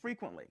hands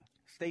frequently,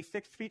 stay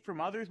 6 feet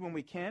from others when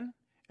we can,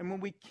 and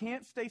when we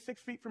can't stay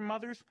 6 feet from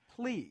others,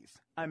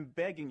 please, I'm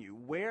begging you,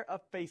 wear a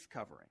face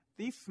covering.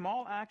 These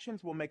small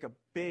actions will make a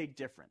big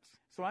difference.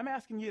 So I'm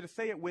asking you to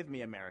say it with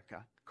me,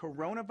 America.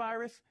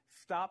 Coronavirus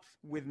stops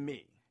with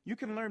me. You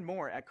can learn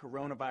more at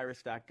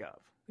coronavirus.gov.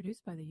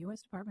 Produced by the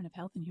U.S. Department of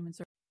Health and Human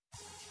Services.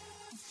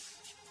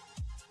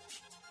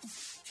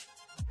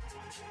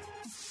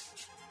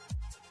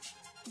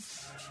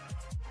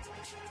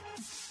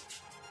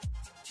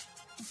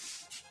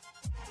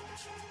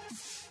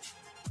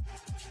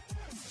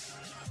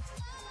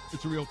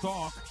 It's a Real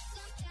Talk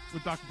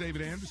with Dr.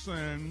 David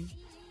Anderson.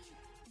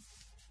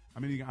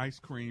 I'm eating ice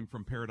cream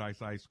from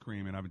Paradise Ice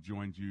Cream, and I've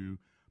joined you.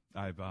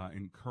 I've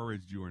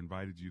encouraged you or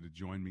invited you to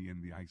join me in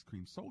the ice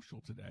cream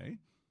social today.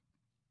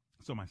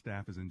 So my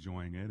staff is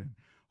enjoying it, and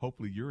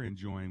hopefully you're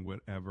enjoying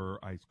whatever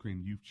ice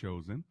cream you've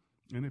chosen.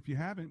 And if you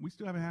haven't, we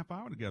still have a half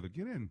hour together.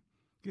 Get in.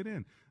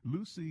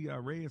 Lucy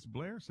Reyes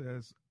Blair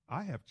says,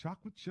 I have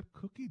chocolate chip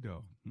cookie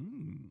dough.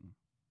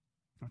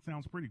 That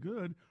sounds pretty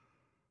good.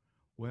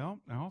 Well,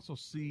 I also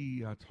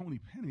see Tony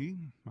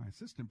Penny, my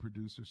assistant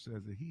producer,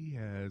 says that he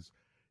has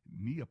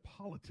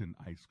Neapolitan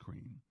ice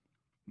cream.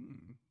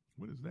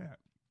 What is that?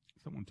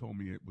 Someone told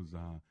me it was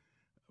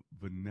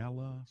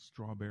vanilla,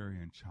 strawberry,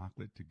 and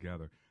chocolate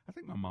together. I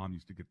think my mom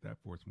used to get that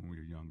for us when we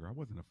were younger. I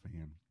wasn't a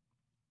fan.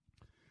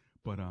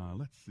 But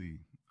let's see.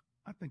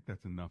 I think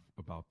that's enough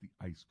about the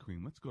ice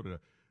cream. Let's go to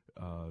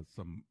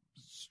some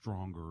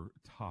stronger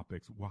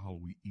topics while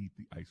we eat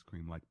the ice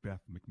cream, like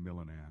Beth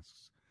McMillan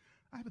asks.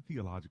 I have a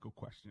theological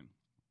question.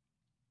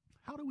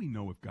 How do we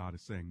know if God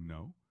is saying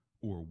no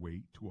or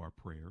wait to our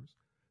prayers,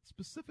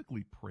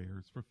 specifically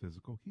prayers for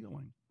physical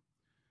healing?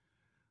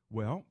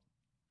 Well,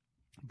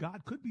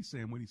 God could be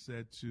saying what he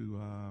said to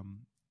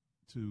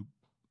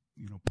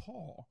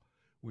Paul,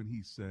 when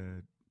he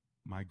said,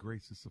 "My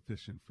grace is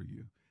sufficient for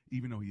you,"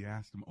 even though he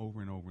asked him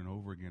over and over and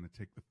over again to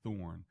take the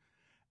thorn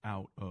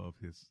out of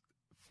his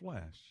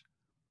flesh,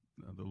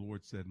 the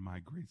Lord said, "My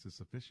grace is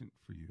sufficient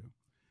for you."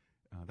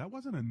 That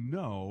wasn't a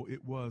no.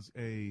 It was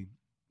I'm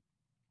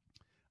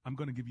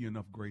going to give you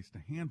enough grace to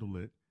handle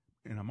it,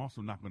 and I'm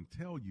also not going to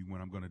tell you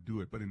when I'm going to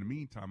do it. But in the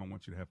meantime, I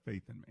want you to have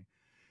faith in me.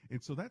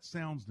 And so that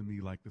sounds to me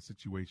like the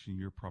situation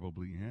you're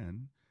probably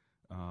in.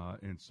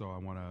 And so I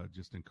want to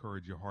just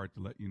encourage your heart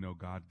to let you know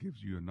God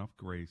gives you enough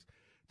grace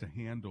to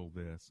handle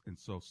this. And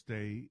so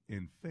stay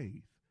in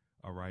faith,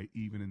 all right,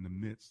 even in the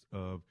midst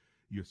of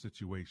your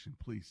situation.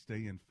 Please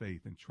stay in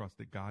faith and trust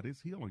that God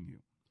is healing you.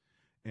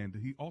 And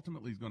he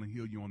ultimately is going to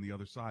heal you on the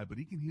other side, but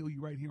he can heal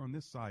you right here on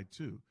this side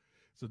too.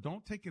 So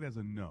don't take it as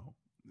a no.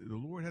 The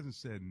Lord hasn't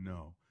said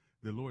no.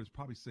 The Lord is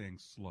probably saying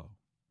slow.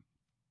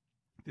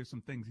 There's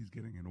some things he's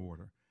getting in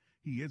order.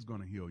 He is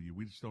going to heal you.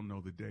 We just don't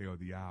know the day or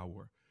the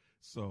hour.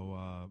 So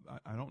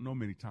I don't know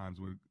many times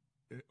or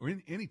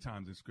any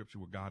times in Scripture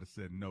where God has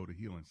said no to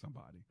healing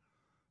somebody.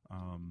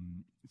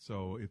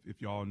 So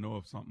if y'all know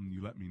of something,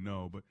 you let me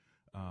know. But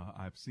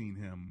I've seen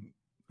him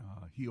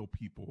heal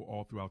people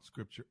all throughout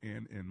Scripture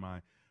and in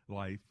my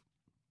life.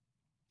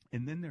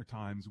 And then there are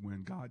times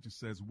when God just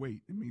says,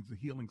 wait, it means the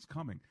healing's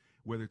coming,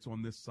 whether it's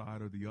on this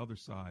side or the other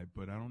side.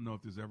 But I don't know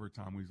if there's ever a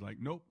time where he's like,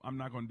 nope, I'm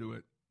not going to do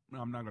it.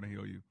 I'm not going to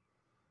heal you.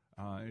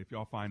 If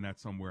y'all find that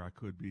somewhere, I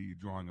could be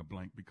drawing a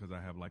blank because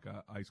I have like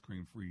a ice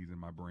cream freeze in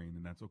my brain,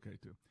 and that's okay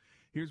too.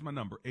 Here's my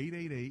number,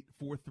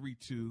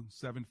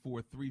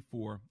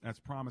 888-432-7434. As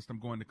promised, I'm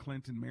going to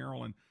Clinton,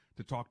 Maryland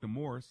to talk to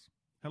Morris.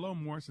 Hello,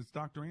 Morris. It's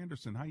Dr.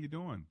 Anderson. How you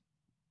doing?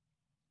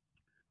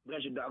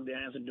 Bless you, Dr.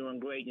 Anderson. Doing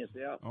great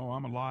yourself? Oh,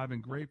 I'm alive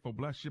and grateful.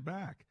 Bless you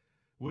back.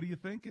 What are you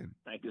thinking?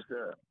 Thank you,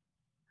 sir.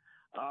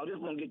 I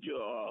just want to get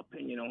your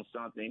opinion on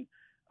something.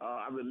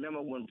 I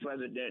remember when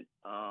President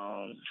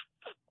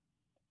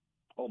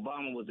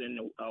Obama was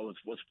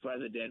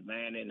president,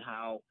 man, and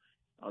how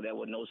there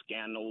were no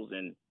scandals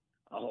and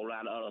a whole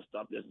lot of other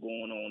stuff that's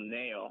going on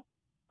there.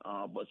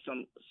 But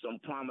some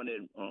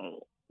prominent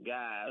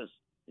guys,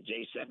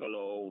 Jay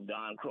Sekulow,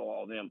 Don Crow,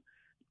 all of them,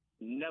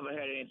 never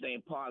had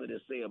anything positive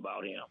to say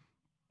about him.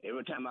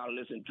 Every time I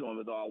listen to him,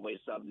 it's always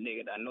something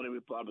negative. I know the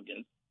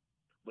Republicans,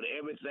 but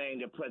everything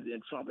that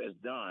President Trump has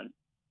done,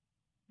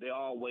 they're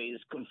always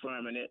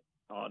confirming it.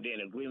 They're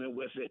in agreement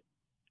with it,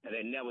 and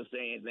they never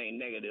say anything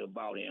negative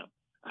about him.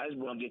 I just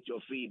want to get your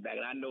feedback.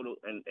 And I know that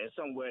and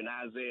somewhere in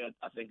Isaiah,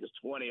 I think it's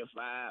 20 or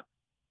 5,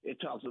 it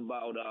talks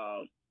about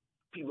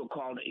people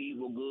calling the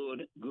evil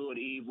good, good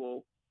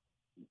evil,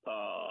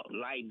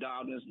 light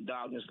darkness,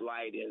 darkness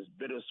light, is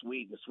bitter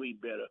sweet, and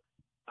sweet bitter.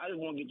 I just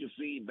want to get your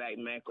feedback,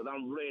 man, because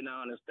I'm really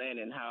not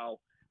understanding how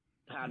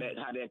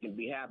that can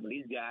be happening.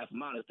 These guys, from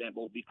my understanding,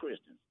 both be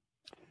Christians.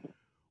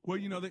 Well,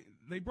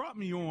 they brought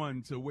me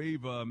on to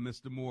waive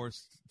Mr.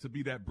 Morse to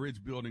be that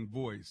bridge building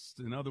voice.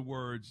 In other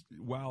words,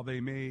 while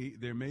there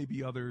may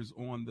be others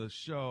on the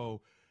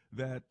show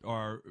that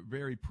are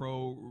very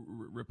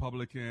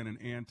pro-Republican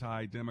and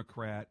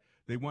anti-Democrat,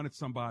 they wanted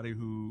somebody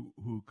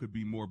who could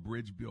be more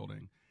bridge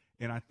building.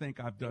 And I think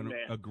I've done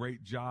a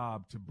great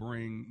job to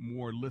bring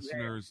more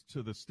listeners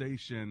to the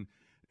station.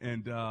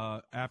 And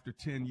after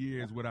 10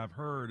 years, what I've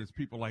heard is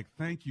people like,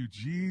 thank you,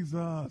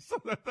 Jesus.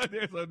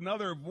 There's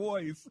another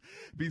voice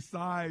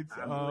besides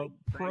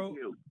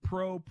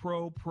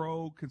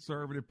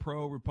pro-conservative,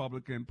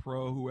 pro-Republican,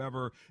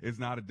 pro-whoever is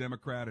not a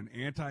Democrat, and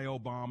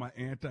anti-Obama,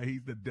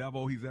 he's the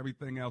devil, he's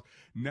everything else.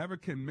 Never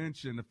can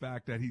mention the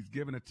fact that he's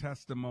given a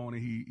testimony.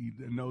 He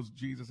knows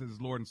Jesus is his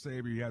Lord and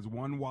Savior. He has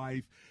one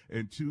wife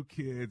and 2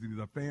 kids, and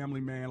he's a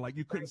family man. Like,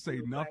 you couldn't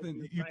say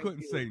nothing. You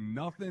couldn't say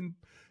nothing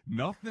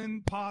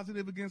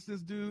positive against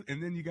this dude.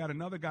 And then you got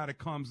another guy that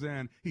comes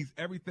in, he's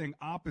everything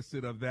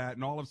opposite of that,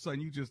 and all of a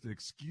sudden you just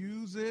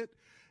excuse it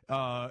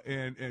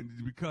and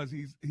because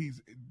he's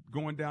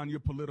going down your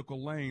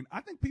political lane.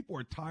 I think people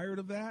are tired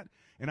of that,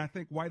 and I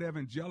think white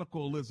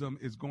evangelicalism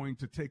is going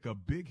to take a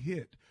big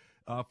hit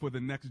for the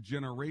next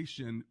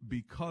generation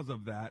because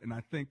of that. And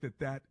I think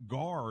that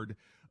guard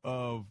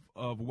of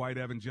white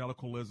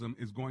evangelicalism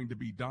is going to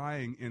be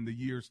dying in the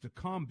years to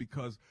come,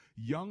 because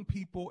young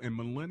people and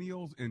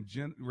millennials and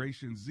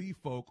Generation Z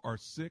folk are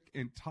sick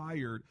and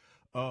tired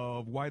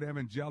of white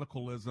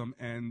evangelicalism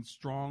and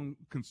strong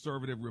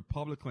conservative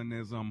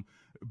republicanism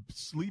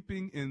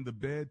sleeping in the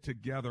bed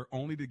together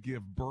only to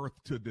give birth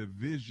to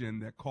division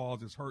that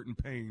causes hurt and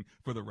pain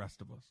for the rest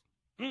of us.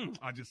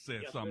 I just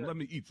said something. Sir. Let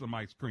me eat some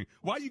ice cream.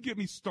 Why you get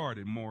me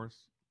started,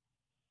 Morris?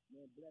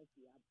 Man, bless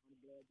you. I'm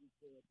glad you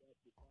said that.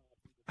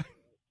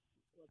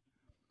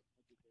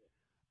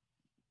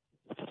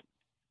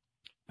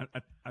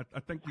 I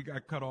think you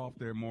got cut off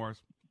there,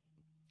 Morris.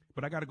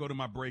 But I got to go to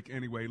my break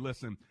anyway.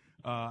 Listen,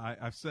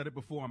 I've said it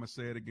before. I'm going to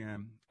say it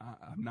again.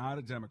 I'm not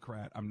a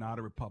Democrat. I'm not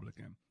a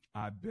Republican.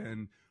 I've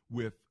been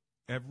with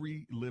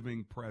every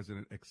living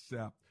president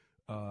except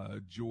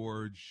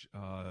George,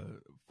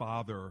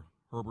 father,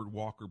 Herbert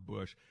Walker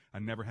Bush. I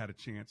never had a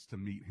chance to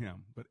meet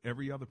him. But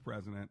every other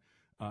president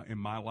in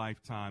my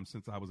lifetime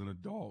since I was an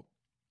adult,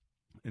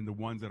 and the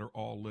ones that are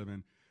all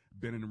living,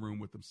 been in the room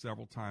with them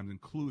several times,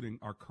 including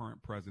our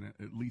current president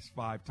at least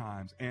 5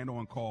 times and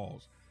on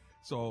calls.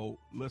 So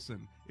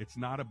listen, it's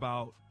not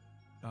about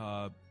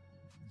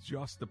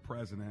just the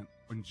president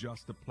and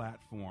just the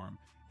platform.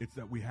 It's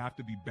that we have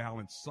to be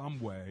balanced some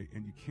way,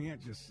 and you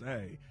can't just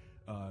say,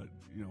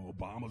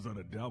 Obama's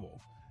the devil,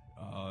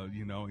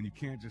 and you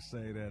can't just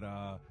say that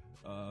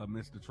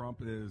Mr.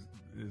 Trump is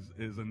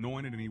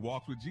anointed and he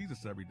walks with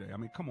Jesus every day. I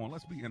mean, come on,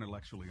 let's be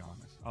intellectually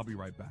honest. I'll be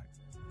right back.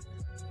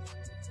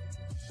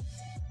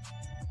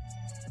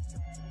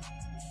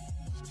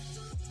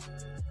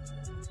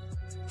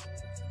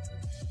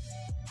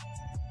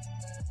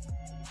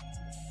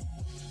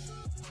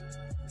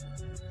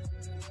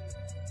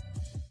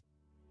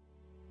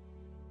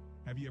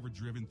 Have you ever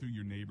driven through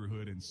your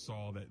neighborhood and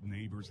saw that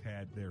neighbors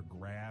had their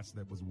grass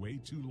that was way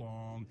too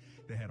long?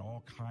 They had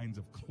all kinds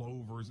of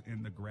clovers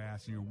in the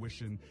grass, and you're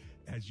wishing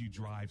as you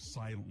drive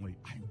silently,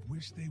 I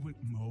wish they would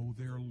mow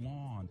their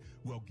lawn.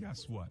 Well,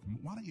 guess what?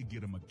 Why don't you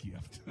get them a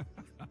gift?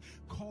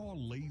 Call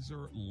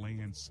Laser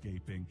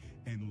Landscaping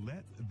and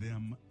let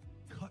them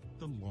cut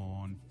the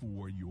lawn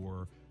for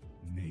your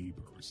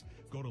neighbors.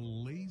 Go to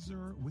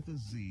Laser with a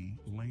Z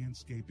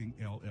Landscaping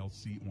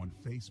LLC on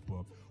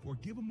Facebook, or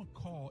give them a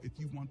call if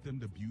you want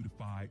them to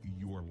beautify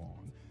your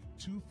lawn.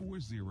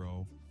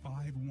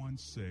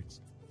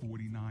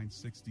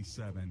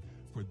 240-516-4967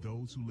 for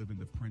those who live in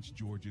the Prince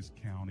George's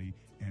County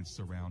and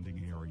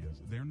surrounding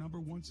areas. Their number,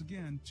 once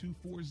again,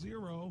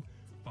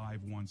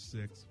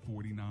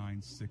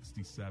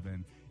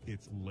 240-516-4967.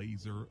 It's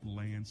Laser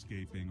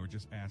Landscaping, or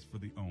just ask for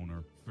the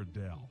owner,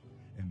 Fidel,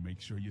 and make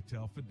sure you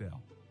tell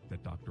Fidel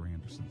that Dr.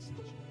 Anderson sent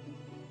you.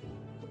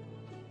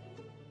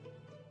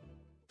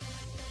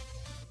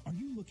 Are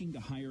you looking to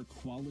hire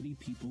quality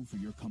people for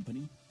your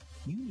company?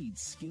 You need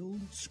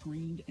skilled,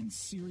 screened, and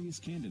serious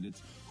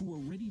candidates who are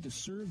ready to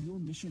serve your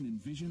mission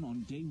and vision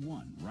on day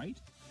one, right?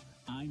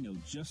 I know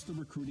just the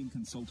recruiting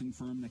consulting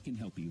firm that can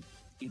help you.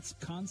 It's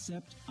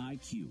Concept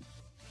IQ.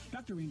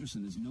 Dr.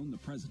 Anderson has known the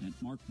president,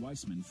 Mark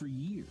Weissman, for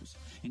years,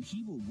 and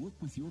he will work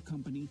with your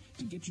company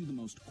to get you the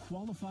most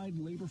qualified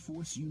labor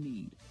force you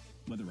need.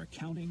 Whether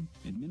accounting,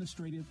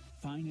 administrative,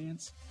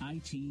 finance,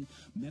 IT,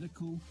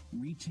 medical,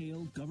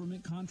 retail,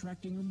 government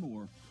contracting, or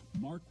more,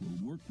 Mark will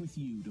work with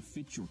you to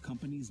fit your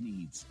company's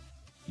needs.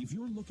 If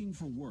you're looking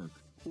for work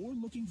or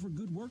looking for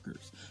good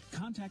workers,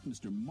 contact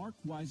Mr. Mark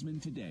Weissman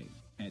today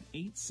at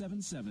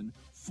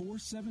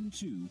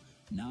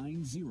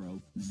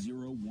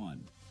 877-472-9001.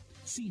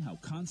 See how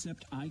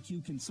Concept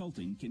IQ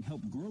Consulting can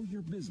help grow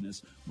your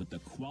business with the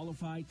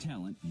qualified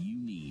talent you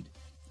need.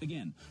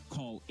 Again,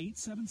 call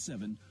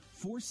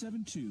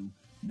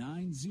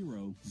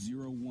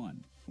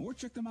 877-472-9001 or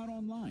check them out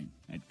online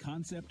at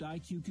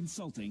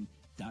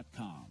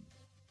conceptiqconsulting.com.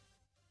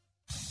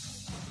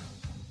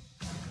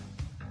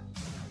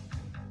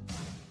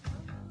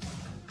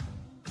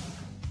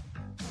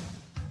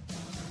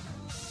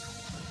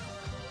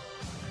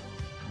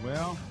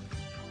 Well,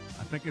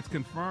 I think it's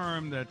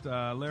confirmed that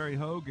Larry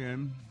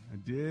Hogan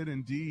did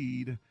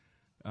indeed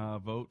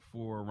vote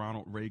for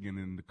Ronald Reagan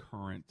in the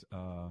current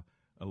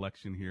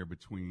election here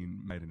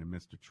between Biden and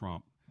Mr.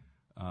 Trump.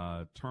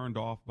 Turned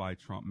off by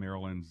Trump,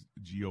 Maryland's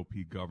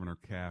GOP governor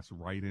cast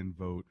write-in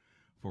vote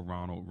for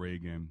Ronald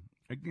Reagan.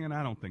 Again,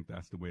 I don't think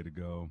that's the way to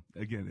go.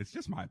 Again, it's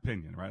just my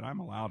opinion, right? I'm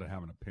allowed to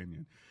have an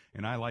opinion.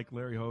 And I like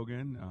Larry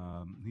Hogan.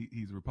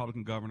 He's a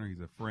Republican governor.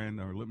 He's a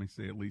friend, or let me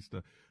say at least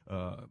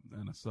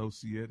an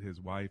associate. His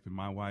wife and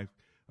my wife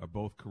are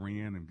both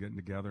Korean and getting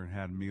together and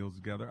had meals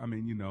together. I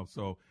mean,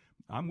 so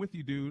I'm with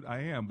you, dude.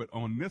 I am. But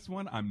on this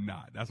one, I'm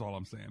not. That's all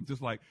I'm saying.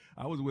 Just like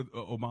I was with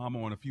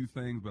Obama on a few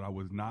things, but I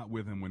was not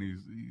with him when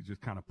he's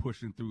just kind of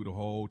pushing through the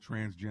whole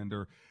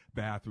transgender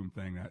bathroom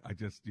thing. I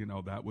just,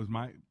 that was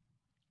my...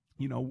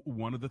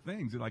 one of the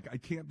things, like, I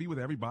can't be with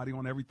everybody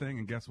on everything.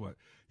 And guess what?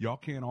 Y'all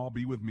can't all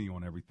be with me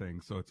on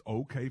everything. So it's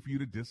okay for you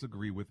to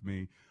disagree with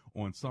me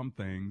on some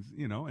things,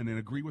 and then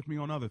agree with me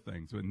on other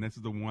things. And this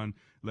is the one,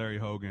 Larry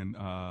Hogan,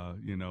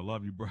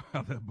 love you,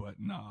 brother, but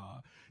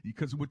nah.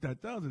 Because what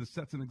that does is it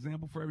sets an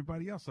example for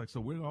everybody else. Like, so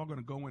we're all going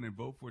to go in and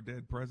vote for a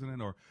dead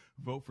president or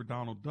vote for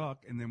Donald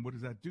Duck. And then what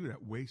does that do?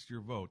 That wastes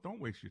your vote.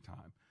 Don't waste your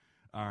time.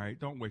 All right,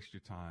 don't waste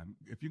your time.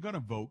 If you're going to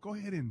vote, go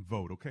ahead and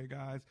vote, okay,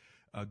 guys?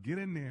 Get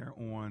in there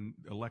on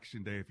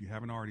Election Day if you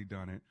haven't already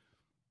done it,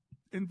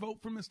 and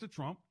vote for Mr.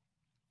 Trump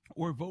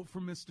or vote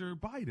for Mr.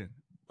 Biden,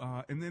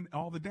 and then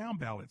all the down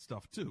ballot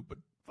stuff too. But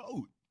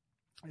vote.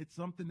 It's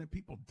something that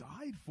people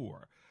died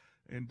for.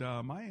 And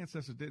my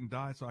ancestors didn't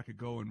die so I could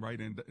go and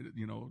write in,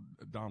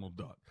 Donald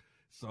Duck.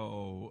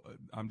 So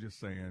I'm just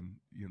saying,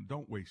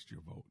 don't waste your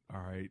vote,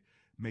 all right?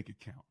 Make it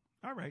count.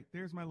 All right,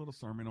 there's my little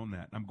sermon on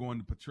that. I'm going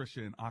to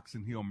Patricia in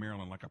Oxon Hill,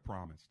 Maryland, like I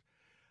promised.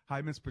 Hi,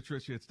 Miss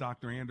Patricia. It's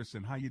Dr.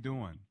 Anderson. How you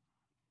doing?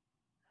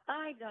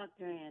 Hi,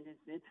 Dr.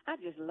 Anderson. I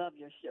just love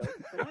your show.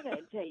 But I got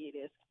to tell you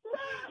this.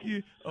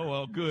 Yeah. Oh,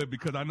 well, good,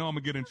 because I know I'm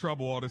going to get in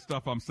trouble all this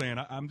stuff I'm saying.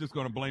 I'm just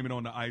going to blame it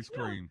on the ice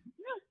cream.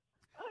 No.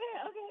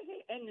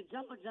 Okay. And the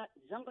Jungle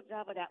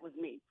Java, that was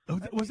me.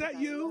 Was that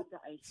you?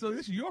 So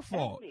it's your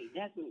fault.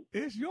 That's me.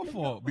 It's your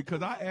fault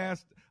because I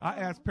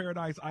asked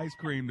Paradise Ice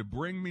Cream to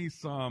bring me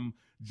some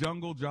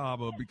Jungle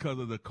Java because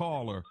of the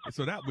caller.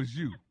 So that was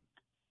you.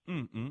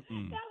 That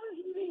was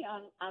me.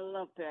 I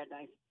love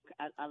Paradise.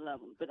 I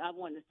love them. But I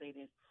wanted to say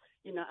this.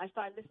 You know, I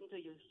started listening to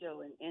your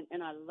show,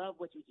 and I love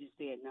what you just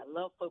said, and I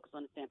love Focus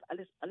on the Family. I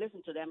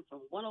listen to them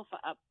from 105.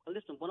 I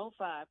listen to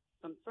 105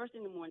 from first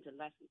in the morning to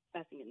last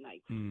thing at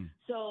night.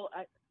 So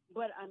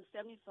but I'm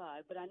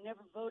 75, but I never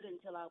voted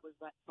until I was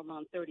like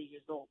around 30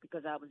 years old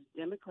because I was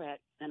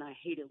Democrat and I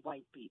hated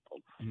white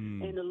people.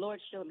 And the Lord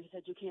showed me, he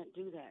said, you can't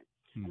do that.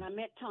 And I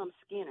met Tom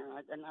Skinner,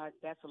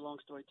 that's a long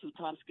story too.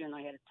 Tom Skinner and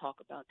I had to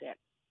talk about that.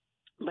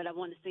 But I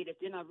wanted to say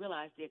that then I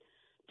realized that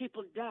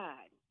people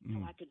died so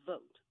I could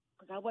vote.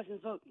 Because I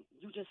wasn't voting.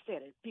 You just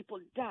said it.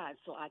 People died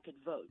so I could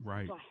vote.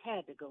 Right. So I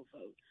had to go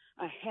vote.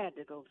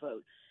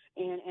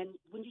 And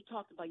when you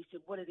talked about, you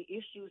said, what are the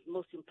issues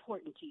most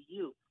important to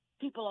you?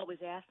 People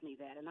always ask me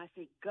that, and I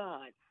say,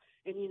 God.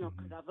 And, you know,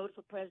 because I voted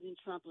for President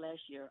Trump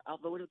last year. I'll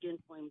vote again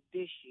for him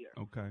this year.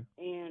 Okay.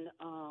 And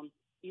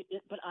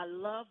but I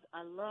love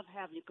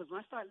having you, because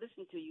when I started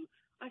listening to you,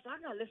 I said, I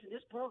got to listen to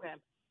this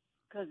program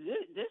because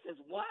this is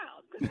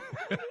wild.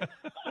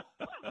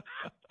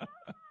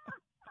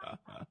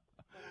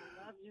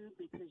 You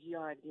because you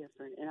are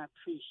different, and I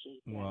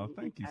appreciate that. Well,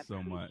 thank you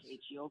so much. I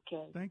appreciate you,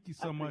 okay? Thank you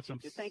so much.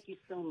 Thank you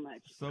so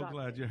much. So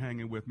glad you're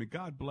hanging with me.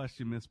 God bless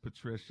you, Miss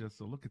Patricia.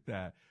 So look at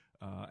that.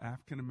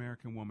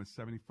 African-American woman,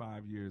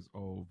 75 years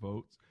old,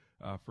 votes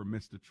for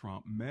Mr.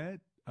 Trump. Met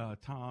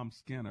Tom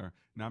Skinner.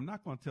 Now, I'm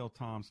not going to tell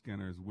Tom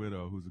Skinner's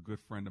widow, who's a good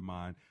friend of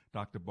mine,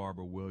 Dr.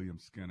 Barbara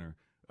Williams Skinner,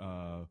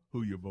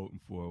 who you're voting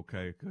for,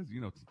 okay? Because,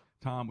 you know,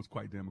 Tom was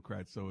quite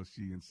Democrat, so is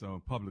she, and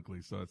so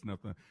publicly, so it's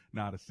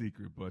not a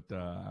secret. But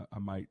I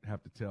might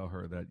have to tell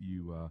her that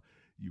you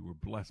were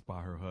blessed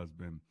by her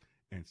husband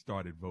and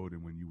started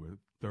voting when you were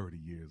 30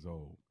 years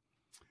old.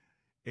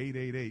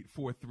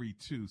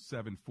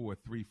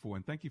 888-432-7434.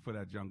 And thank you for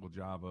that Jungle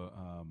Java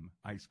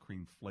ice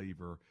cream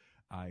flavor.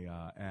 I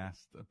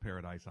asked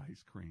Paradise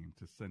Ice Cream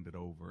to send it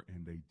over,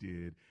 and they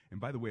did.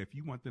 And by the way, if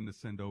you want them to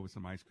send over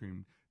some ice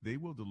cream, they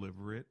will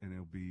deliver it, and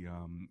it'll be,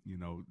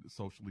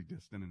 socially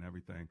distant and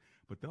everything.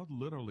 But they'll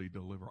literally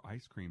deliver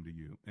ice cream to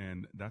you.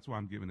 And that's why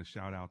I'm giving a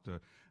shout-out to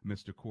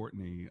Mr.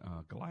 Courtney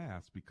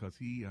Glass, because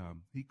he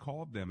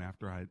called them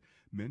after I had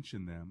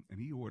mentioned them, and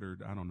he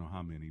ordered, I don't know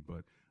how many,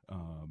 but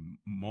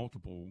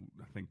multiple,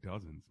 I think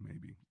dozens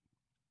maybe,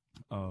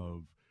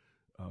 of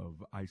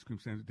ice cream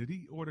sandwiches. Did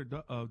he order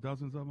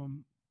dozens of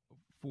them?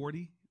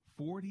 40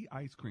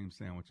 ice cream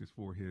sandwiches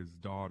for his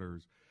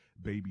daughter's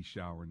baby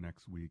shower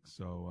next week.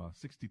 So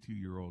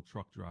 62-year-old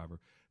truck driver,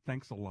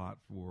 thanks a lot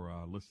for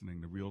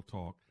listening to Real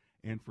Talk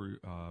and for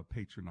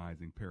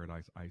patronizing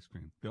Paradise Ice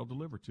Cream. They'll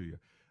deliver to you.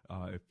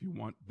 If you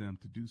want them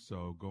to do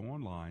so, go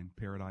online,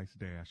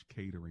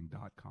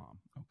 paradise-catering.com,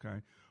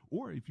 okay?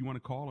 Or if you want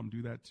to call them,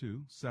 do that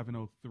too,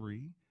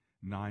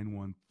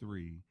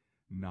 703-913-9445.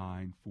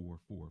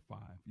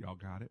 Y'all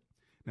got it?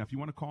 Now, if you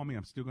want to call me,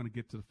 I'm still going to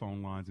get to the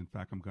phone lines. In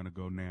fact, I'm going to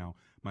go now.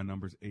 My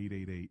number's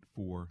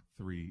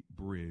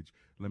 888-43-BRIDGE.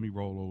 Let me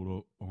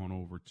roll on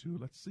over to,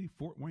 let's see,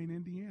 Fort Wayne,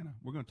 Indiana.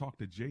 We're going to talk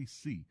to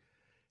JC.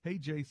 Hey,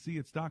 JC,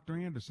 it's Dr.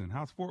 Anderson.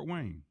 How's Fort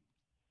Wayne?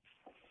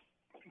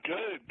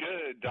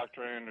 Good,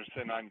 Dr.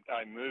 Anderson.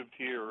 I moved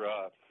here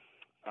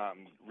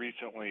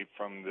recently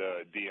from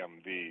the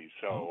DMV.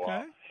 So,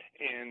 okay.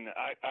 And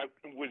I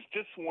was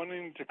just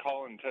wanting to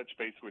call and touch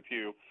base with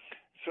you.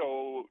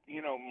 So,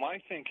 you know, my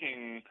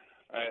thinking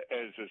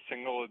as a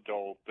single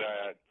adult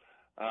that,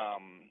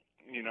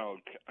 in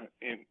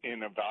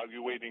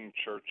evaluating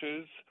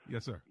churches,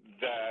 yes, sir,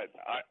 that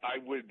I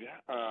would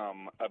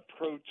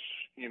approach,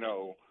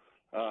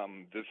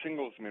 the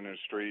singles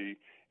ministry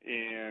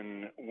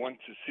and want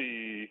to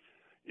see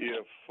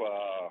if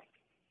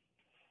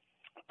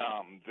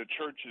the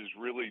church is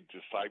really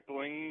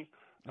discipling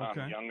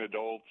young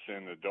adults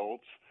and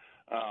adults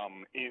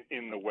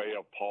in the way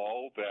of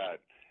Paul,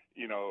 that,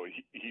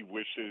 he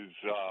wishes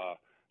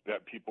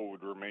that people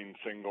would remain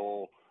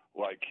single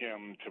like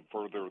him to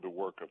further the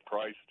work of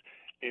Christ.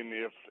 And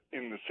if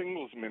in the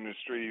singles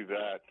ministry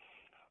that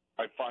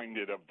I find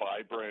it a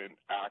vibrant,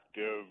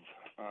 active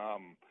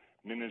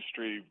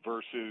ministry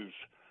versus,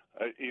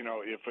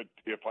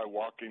 if I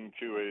walk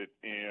into it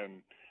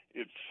and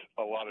it's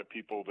a lot of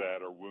people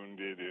that are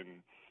wounded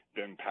and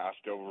been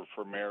passed over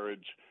for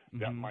marriage,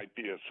 that might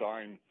be a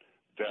sign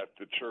that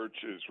the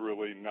church is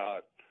really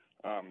not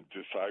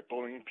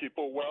discipling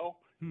people well.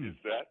 Is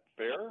that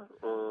fair,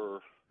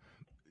 or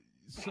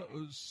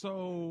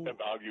so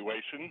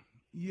evaluation?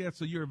 Yeah,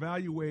 so you're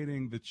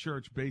evaluating the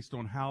church based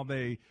on how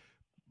they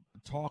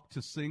talk to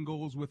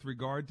singles with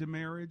regard to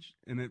marriage,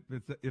 and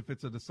if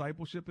it's a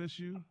discipleship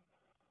issue?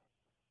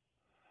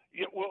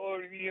 Yeah,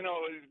 well,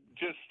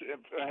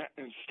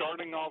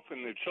 starting off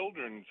in the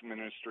children's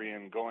ministry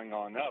and going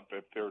on up,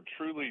 if they're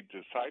truly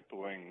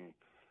discipling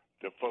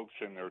the folks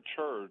in their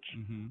church,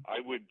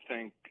 I would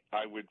think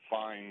I would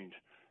find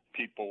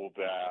people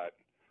that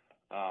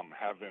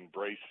have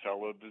embraced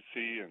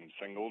celibacy and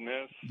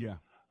singleness Yeah.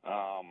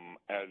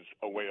 As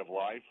a way of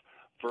life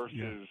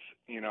versus,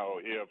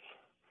 if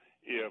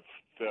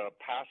the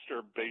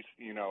pastor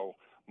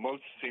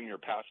most senior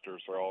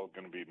pastors are all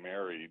going to be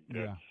married.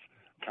 That's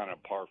kind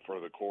of par for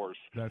the course.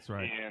 That's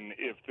right. And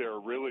if they're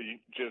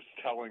really just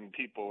telling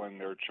people in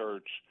their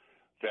church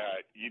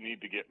that you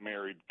need to get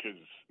married because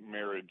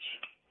marriage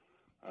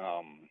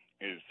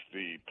is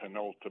the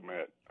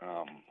penultimate,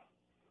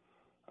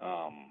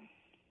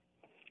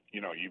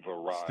 you've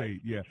arrived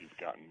state, if you've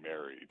gotten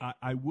married.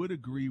 I would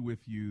agree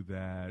with you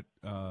that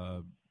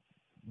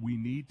we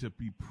need to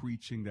be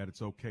preaching that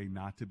it's okay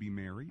not to be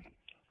married.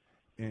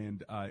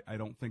 And I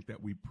don't think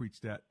that we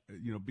preach that.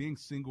 Being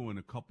single in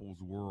a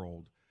couple's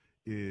world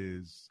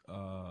is,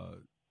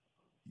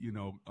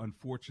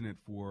 unfortunate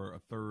for a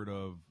third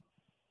of,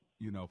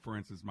 for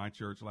instance, my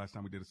church, last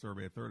time we did a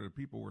survey, a third of the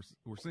people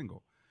were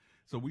single.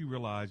 So we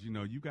realized,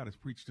 you got to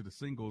preach to the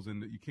singles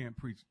and that you can't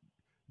preach,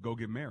 go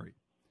get married.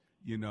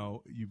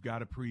 You've got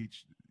to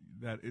preach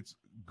that it's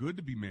good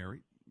to be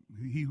married.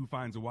 He who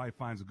finds a wife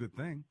finds a good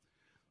thing.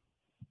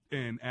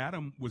 And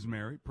Adam was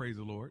married, praise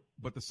the Lord.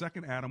 But the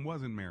second Adam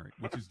wasn't married,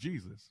 which is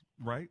Jesus,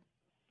 right?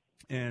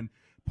 And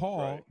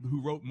Paul,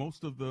 who wrote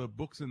most of the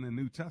books in the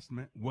New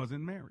Testament,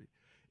 wasn't married.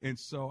 And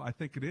so I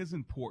think it is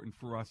important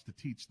for us to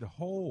teach the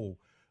whole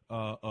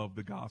of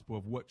the gospel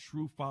of what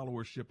true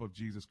followership of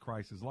Jesus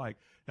Christ is like.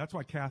 That's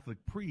why Catholic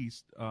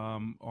priests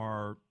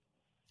are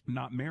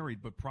not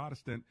married, but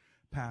Protestant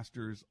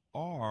pastors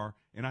are.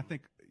 And I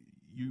think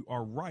you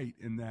are right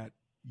in that,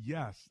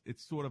 yes,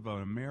 it's sort of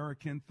an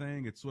American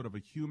thing. It's sort of a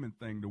human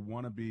thing to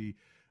want to be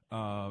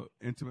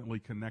intimately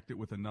connected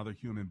with another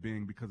human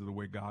being because of the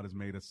way God has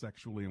made us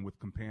sexually and with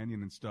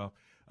companion and stuff,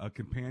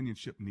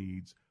 companionship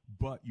needs.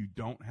 But you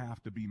don't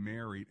have to be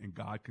married, and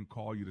God can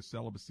call you to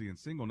celibacy and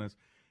singleness.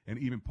 And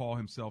even Paul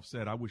himself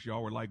said, I wish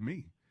y'all were like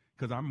me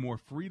because I'm more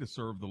free to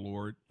serve the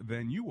Lord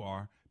than you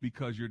are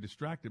because you're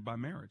distracted by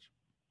marriage.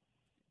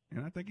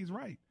 And I think he's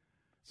right.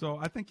 So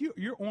I think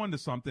you're on to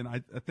something.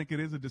 I think it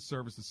is a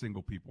disservice to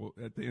single people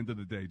at the end of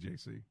the day,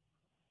 JC.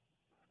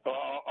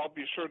 I'll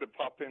be sure to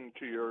pop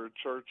into your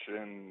church,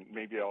 and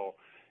maybe I'll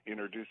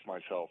introduce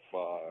myself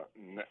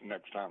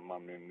next time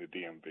I'm in the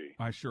DMV.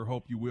 I sure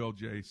hope you will,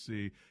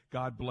 JC.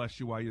 God bless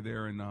you while you're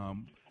there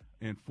in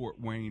Fort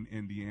Wayne,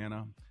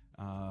 Indiana.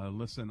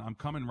 Listen, I'm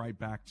coming right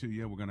back to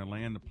you. We're going to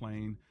land the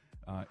plane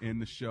in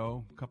the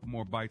show. A couple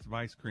more bites of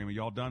ice cream. Are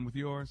y'all done with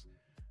yours?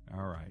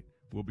 All right.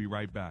 We'll be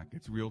right back.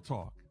 It's Real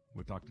Talk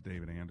with Dr.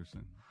 David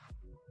Anderson.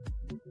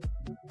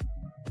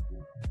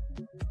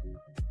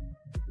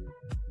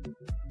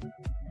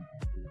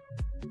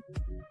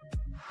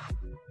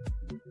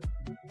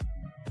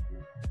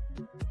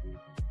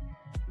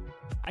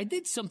 I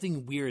did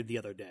something weird the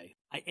other day.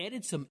 I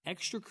added some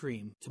extra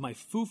cream to my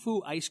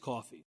Fufu iced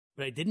coffee,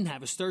 but I didn't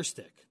have a stir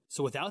stick.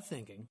 So without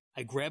thinking,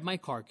 I grabbed my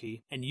car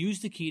key and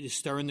used the key to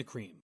stir in the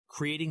cream,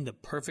 creating the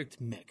perfect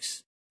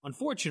mix.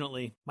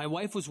 Unfortunately, my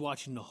wife was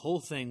watching the whole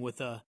thing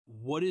with a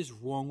 "what is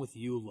wrong with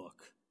you"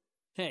 look.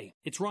 Hey,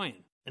 it's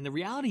Ryan, and the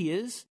reality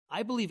is,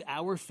 I believe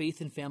our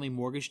Faith and Family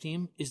Mortgage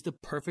team is the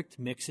perfect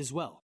mix as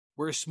well.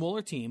 We're a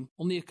smaller team,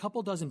 only a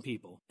couple dozen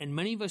people, and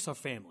many of us are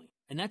family.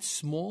 And that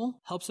small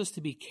helps us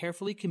to be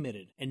carefully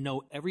committed and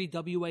know every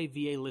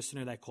WAVA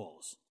listener that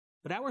calls.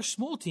 But our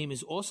small team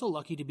is also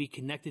lucky to be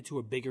connected to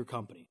a bigger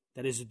company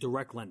that is a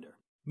direct lender.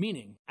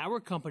 Meaning, our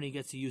company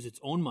gets to use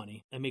its own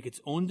money and make its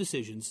own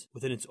decisions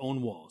within its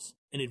own walls.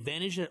 An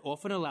advantage that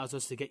often allows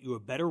us to get you a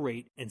better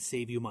rate and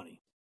save you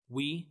money.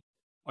 We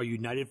are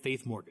United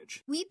Faith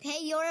Mortgage. We pay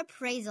your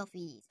appraisal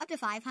fees, up to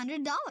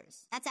 $500.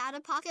 That's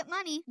out-of-pocket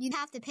money you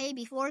have to pay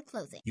before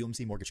closing.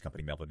 UMC Mortgage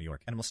Company, Melville, New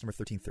York. NMLS number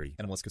 1330.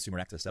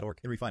 NMLSConsumerAccess.org.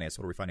 In refinance,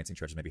 total refinancing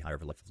charges may be higher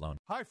over life of loan.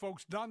 Hi,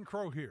 folks. Don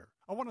Crow here.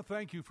 I want to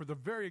thank you for the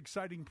very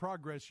exciting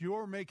progress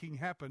you're making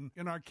happen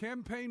in our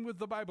campaign with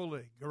the Bible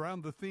League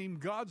around the theme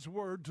God's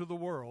Word to the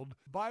World,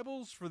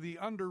 Bibles for the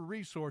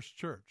Under-Resourced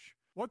Church.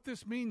 What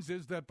this means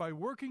is that by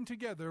working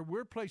together,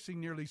 we're placing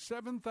nearly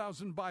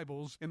 7,000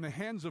 Bibles in the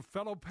hands of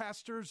fellow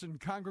pastors and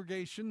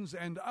congregations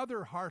and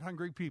other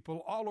heart-hungry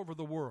people all over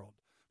the world.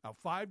 Now,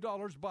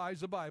 $5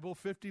 buys a Bible,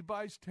 50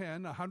 buys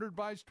 10, 100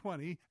 buys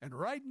 20, and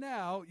right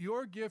now,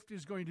 your gift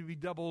is going to be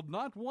doubled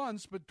not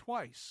once, but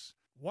twice.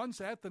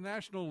 Once at the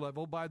national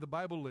level by the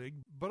Bible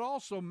League, but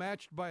also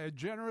matched by a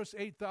generous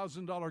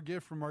 $8,000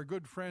 gift from our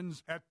good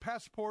friends at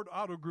Passport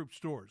Auto Group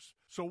stores.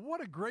 So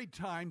what a great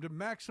time to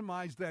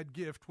maximize that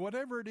gift,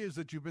 whatever it is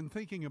that you've been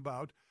thinking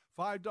about,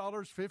 $5,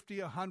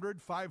 $50,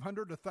 $100, $500,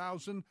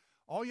 $1,000.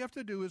 All you have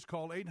to do is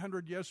call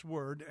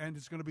 800-YES-WORD, and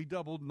it's going to be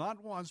doubled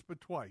not once,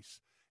 but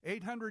twice.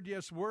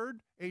 800-YES-WORD,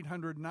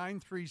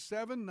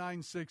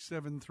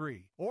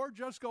 800-937-9673. Or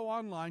just go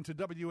online to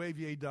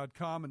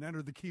WAVA.com and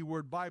enter the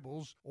keyword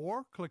Bibles,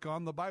 or click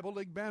on the Bible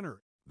League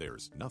banner.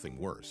 There's nothing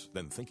worse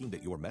than thinking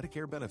that your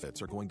Medicare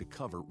benefits are going to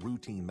cover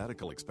routine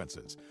medical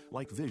expenses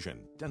like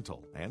vision,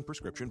 dental, and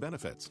prescription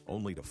benefits,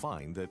 only to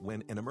find that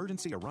when an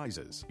emergency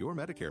arises, your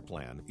Medicare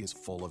plan is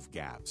full of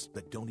gaps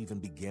that don't even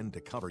begin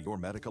to cover your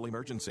medical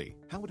emergency.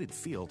 How would it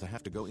feel to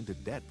have to go into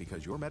debt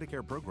because your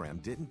Medicare program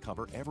didn't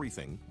cover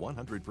everything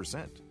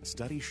 100%?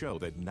 Studies show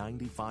that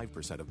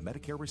 95% of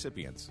Medicare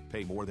recipients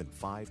pay more than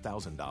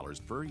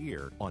 $5,000 per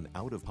year on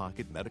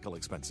out-of-pocket medical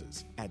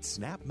expenses. At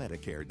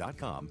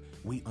snapmedicare.com,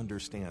 we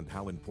understand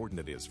how important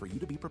it is for you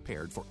to be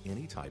prepared for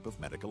any type of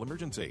medical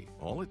emergency.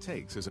 All it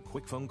takes is a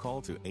quick phone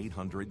call to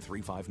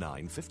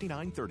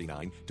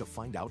 800-359-5939 to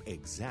find out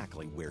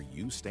exactly where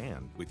you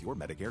stand with your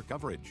Medicare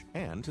coverage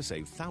and to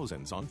save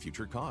thousands on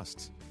future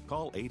costs.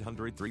 Call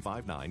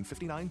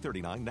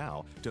 800-359-5939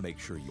 now to make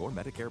sure your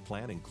Medicare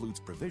plan includes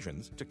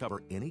provisions to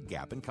cover any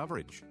gap in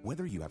coverage.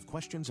 Whether you have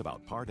questions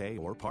about Part A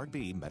or Part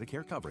B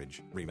Medicare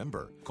coverage,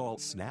 remember, call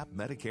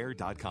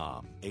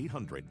snapmedicare.com,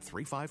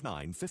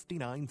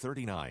 800-359-5939.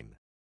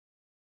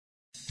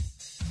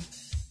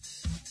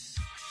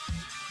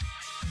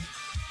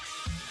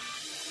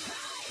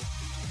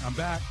 I'm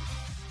back.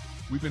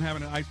 We've been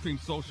having an ice cream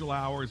social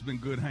hour. It's been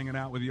good hanging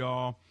out with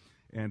y'all.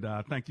 And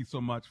thank you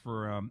so much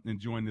for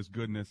enjoying this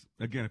goodness.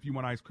 Again, if you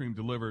want ice cream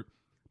delivered,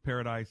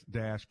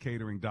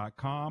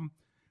 paradise-catering.com.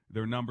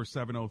 Their number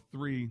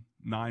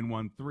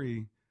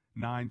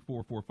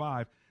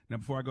 703-913-9445. Now,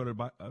 before I go to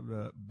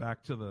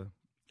back to the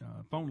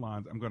phone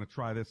lines, I'm going to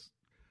try this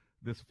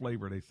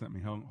flavor they sent me.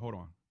 Hold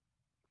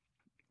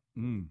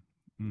on.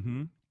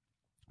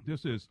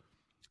 This is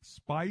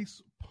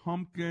spice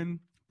pumpkin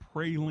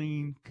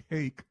praline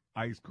cake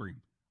ice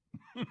cream.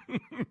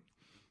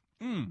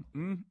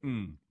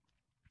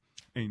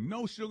 Ain't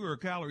no sugar or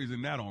calories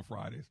in that on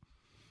Fridays.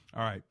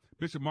 All right.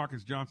 Bishop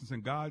Marcus Johnson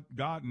said, God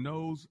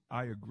knows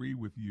I agree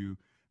with you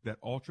that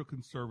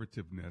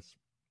ultra-conservativeness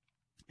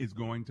is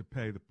going to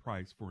pay the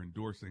price for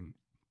endorsing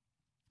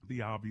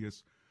the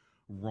obvious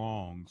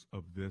wrongs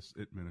of this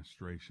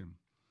administration.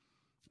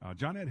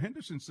 Johnette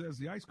Henderson says,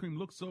 the ice cream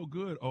looks so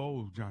good.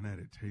 Oh, Johnette,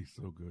 it tastes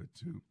so good,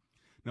 too.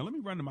 Now, let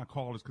me run to my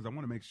callers because I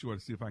want to make sure to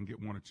see if I can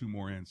get one or two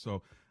more in.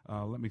 So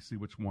let me see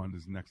which one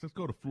is next. Let's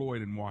go to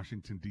Floyd in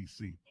Washington,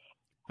 D.C.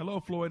 Hello,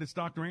 Floyd. It's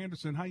Dr.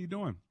 Anderson. How you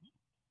doing?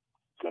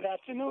 Good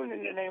afternoon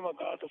in the name of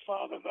God the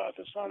Father, God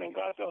the Son, and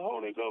God the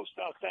Holy Ghost,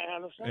 Dr.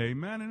 Anderson.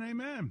 Amen and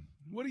amen.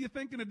 What are you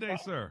thinking today,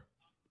 sir?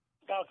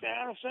 Dr.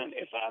 Anderson,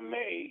 if I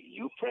may,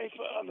 you pray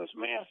for others.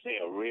 May I say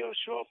a real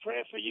short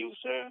prayer for you,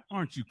 sir?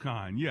 Aren't you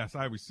kind? Yes,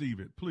 I receive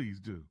it. Please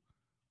do.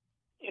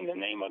 In the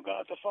name of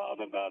God the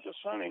Father, God the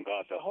Son, and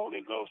God the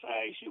Holy Ghost,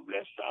 I ask you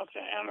bless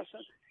Dr.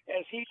 Anderson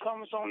as he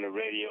comes on the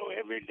radio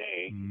every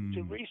day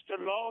to reach the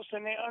lost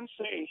and the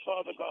unsaved,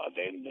 Father God.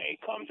 They may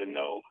come to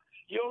know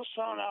your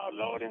Son, our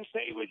Lord and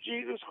Savior,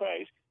 Jesus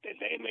Christ, that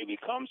they may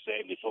become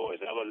saved before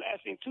it's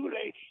everlasting too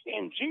late.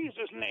 In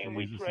Jesus' name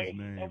we pray.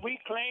 And we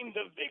claim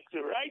the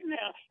victory right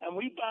now. And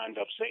we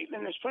bind up Satan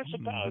and his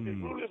principalities,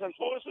 rulers and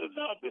forces of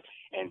darkness,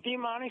 and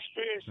demonic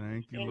spirits.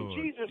 Thank you, in Lord.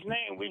 Jesus'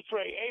 name we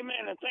pray.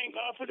 Amen. And thank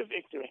God for the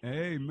victory.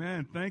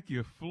 Amen. Thank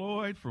you,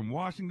 Floyd from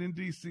Washington,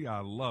 D.C.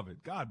 I love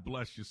it. God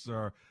bless you,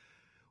 sir.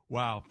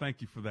 Wow.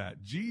 Thank you for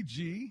that.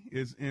 Gigi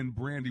is in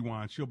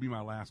Brandywine. She'll be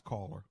my last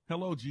caller.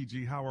 Hello,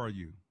 Gigi. How are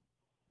you?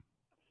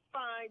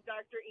 Fine,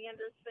 Dr.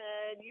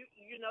 Anderson.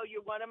 You know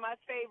you're one of my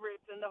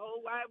favorites in the whole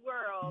wide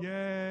world.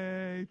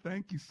 Yay.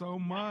 Thank you so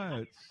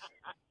much.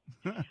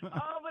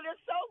 Oh, but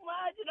it's so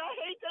much, and I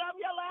hate that I'm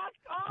your last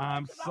call.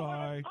 I'm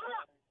sorry.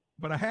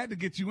 But I had to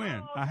get you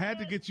in. I had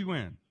to get you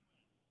in.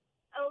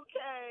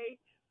 Okay.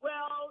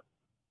 Well,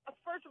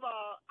 first of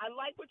all, I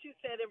like what you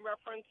said in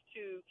reference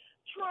to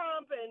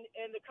Trump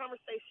and the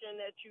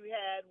conversation that you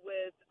had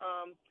with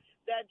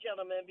that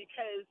gentleman,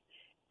 because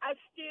I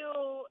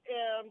still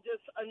am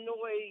just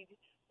annoyed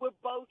with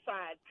both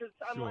sides, because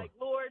I'm like,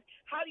 Lord,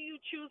 how do you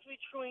choose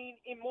between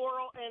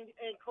immoral and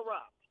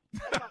corrupt?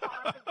 That's a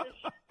hard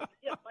position.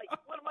 Yeah, like,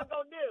 what am I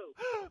going to do?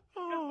 Because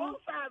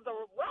both sides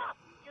are rough.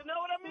 You know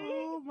what I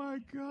mean? Oh,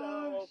 my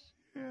gosh.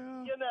 So,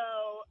 you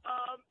know,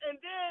 and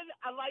then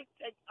I like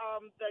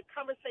the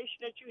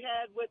conversation that you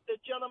had with the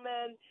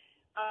gentleman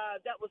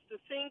that was the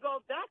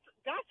single. That's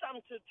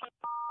something to talk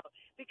about,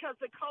 because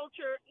the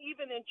culture,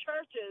 even in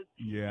churches,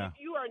 if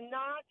you are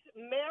not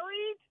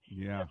married,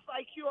 it's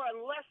like you are a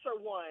lesser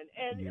one.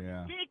 And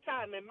it's big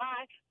time in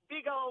my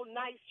big old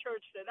nice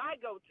church that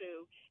I go to.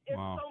 It's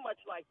so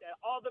much like that.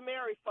 All the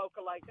married folk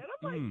are like that.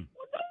 I'm like,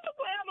 well, don't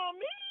plan on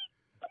me.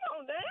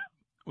 Come on now.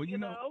 Well, you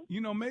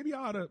know, maybe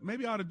I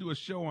ought to do a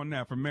show on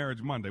that for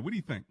Marriage Monday. What do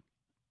you think?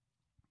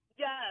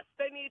 Yes,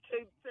 they need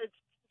to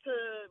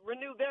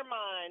renew their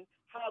mind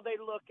how they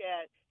look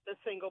at the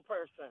single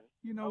person.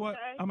 You know what?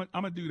 I'm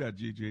gonna do that,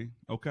 Gigi.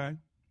 Okay.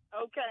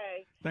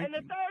 Okay. And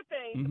the third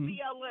thing,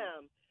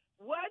 BLM.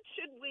 What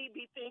should we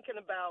be thinking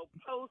about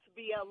post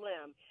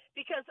BLM?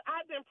 Because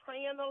I've been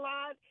praying a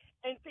lot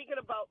and thinking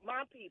about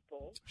my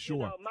people. Sure.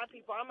 You know, my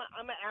people. I'm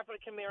an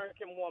African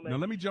American woman. Now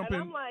let me jump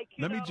in. Like,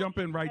 let me jump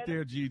in right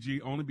there,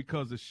 Gigi. Only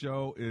because the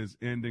show is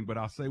ending, but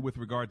I'll say with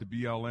regard to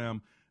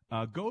BLM,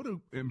 go to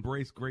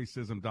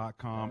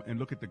embracegracism.com and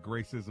look at the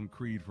Gracism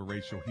Creed for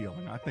Racial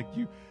Healing. I think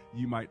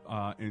you might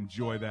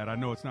enjoy that. I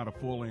know it's not a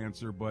full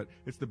answer, but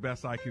it's the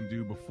best I can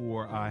do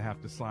before I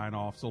have to sign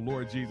off. So,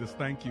 Lord Jesus,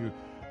 thank you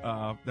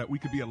that we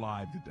could be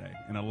alive today,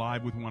 and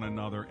alive with one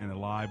another, and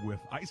alive with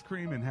ice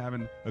cream and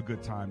having a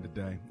good time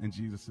today. In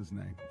Jesus'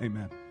 name,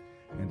 amen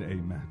and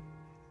amen.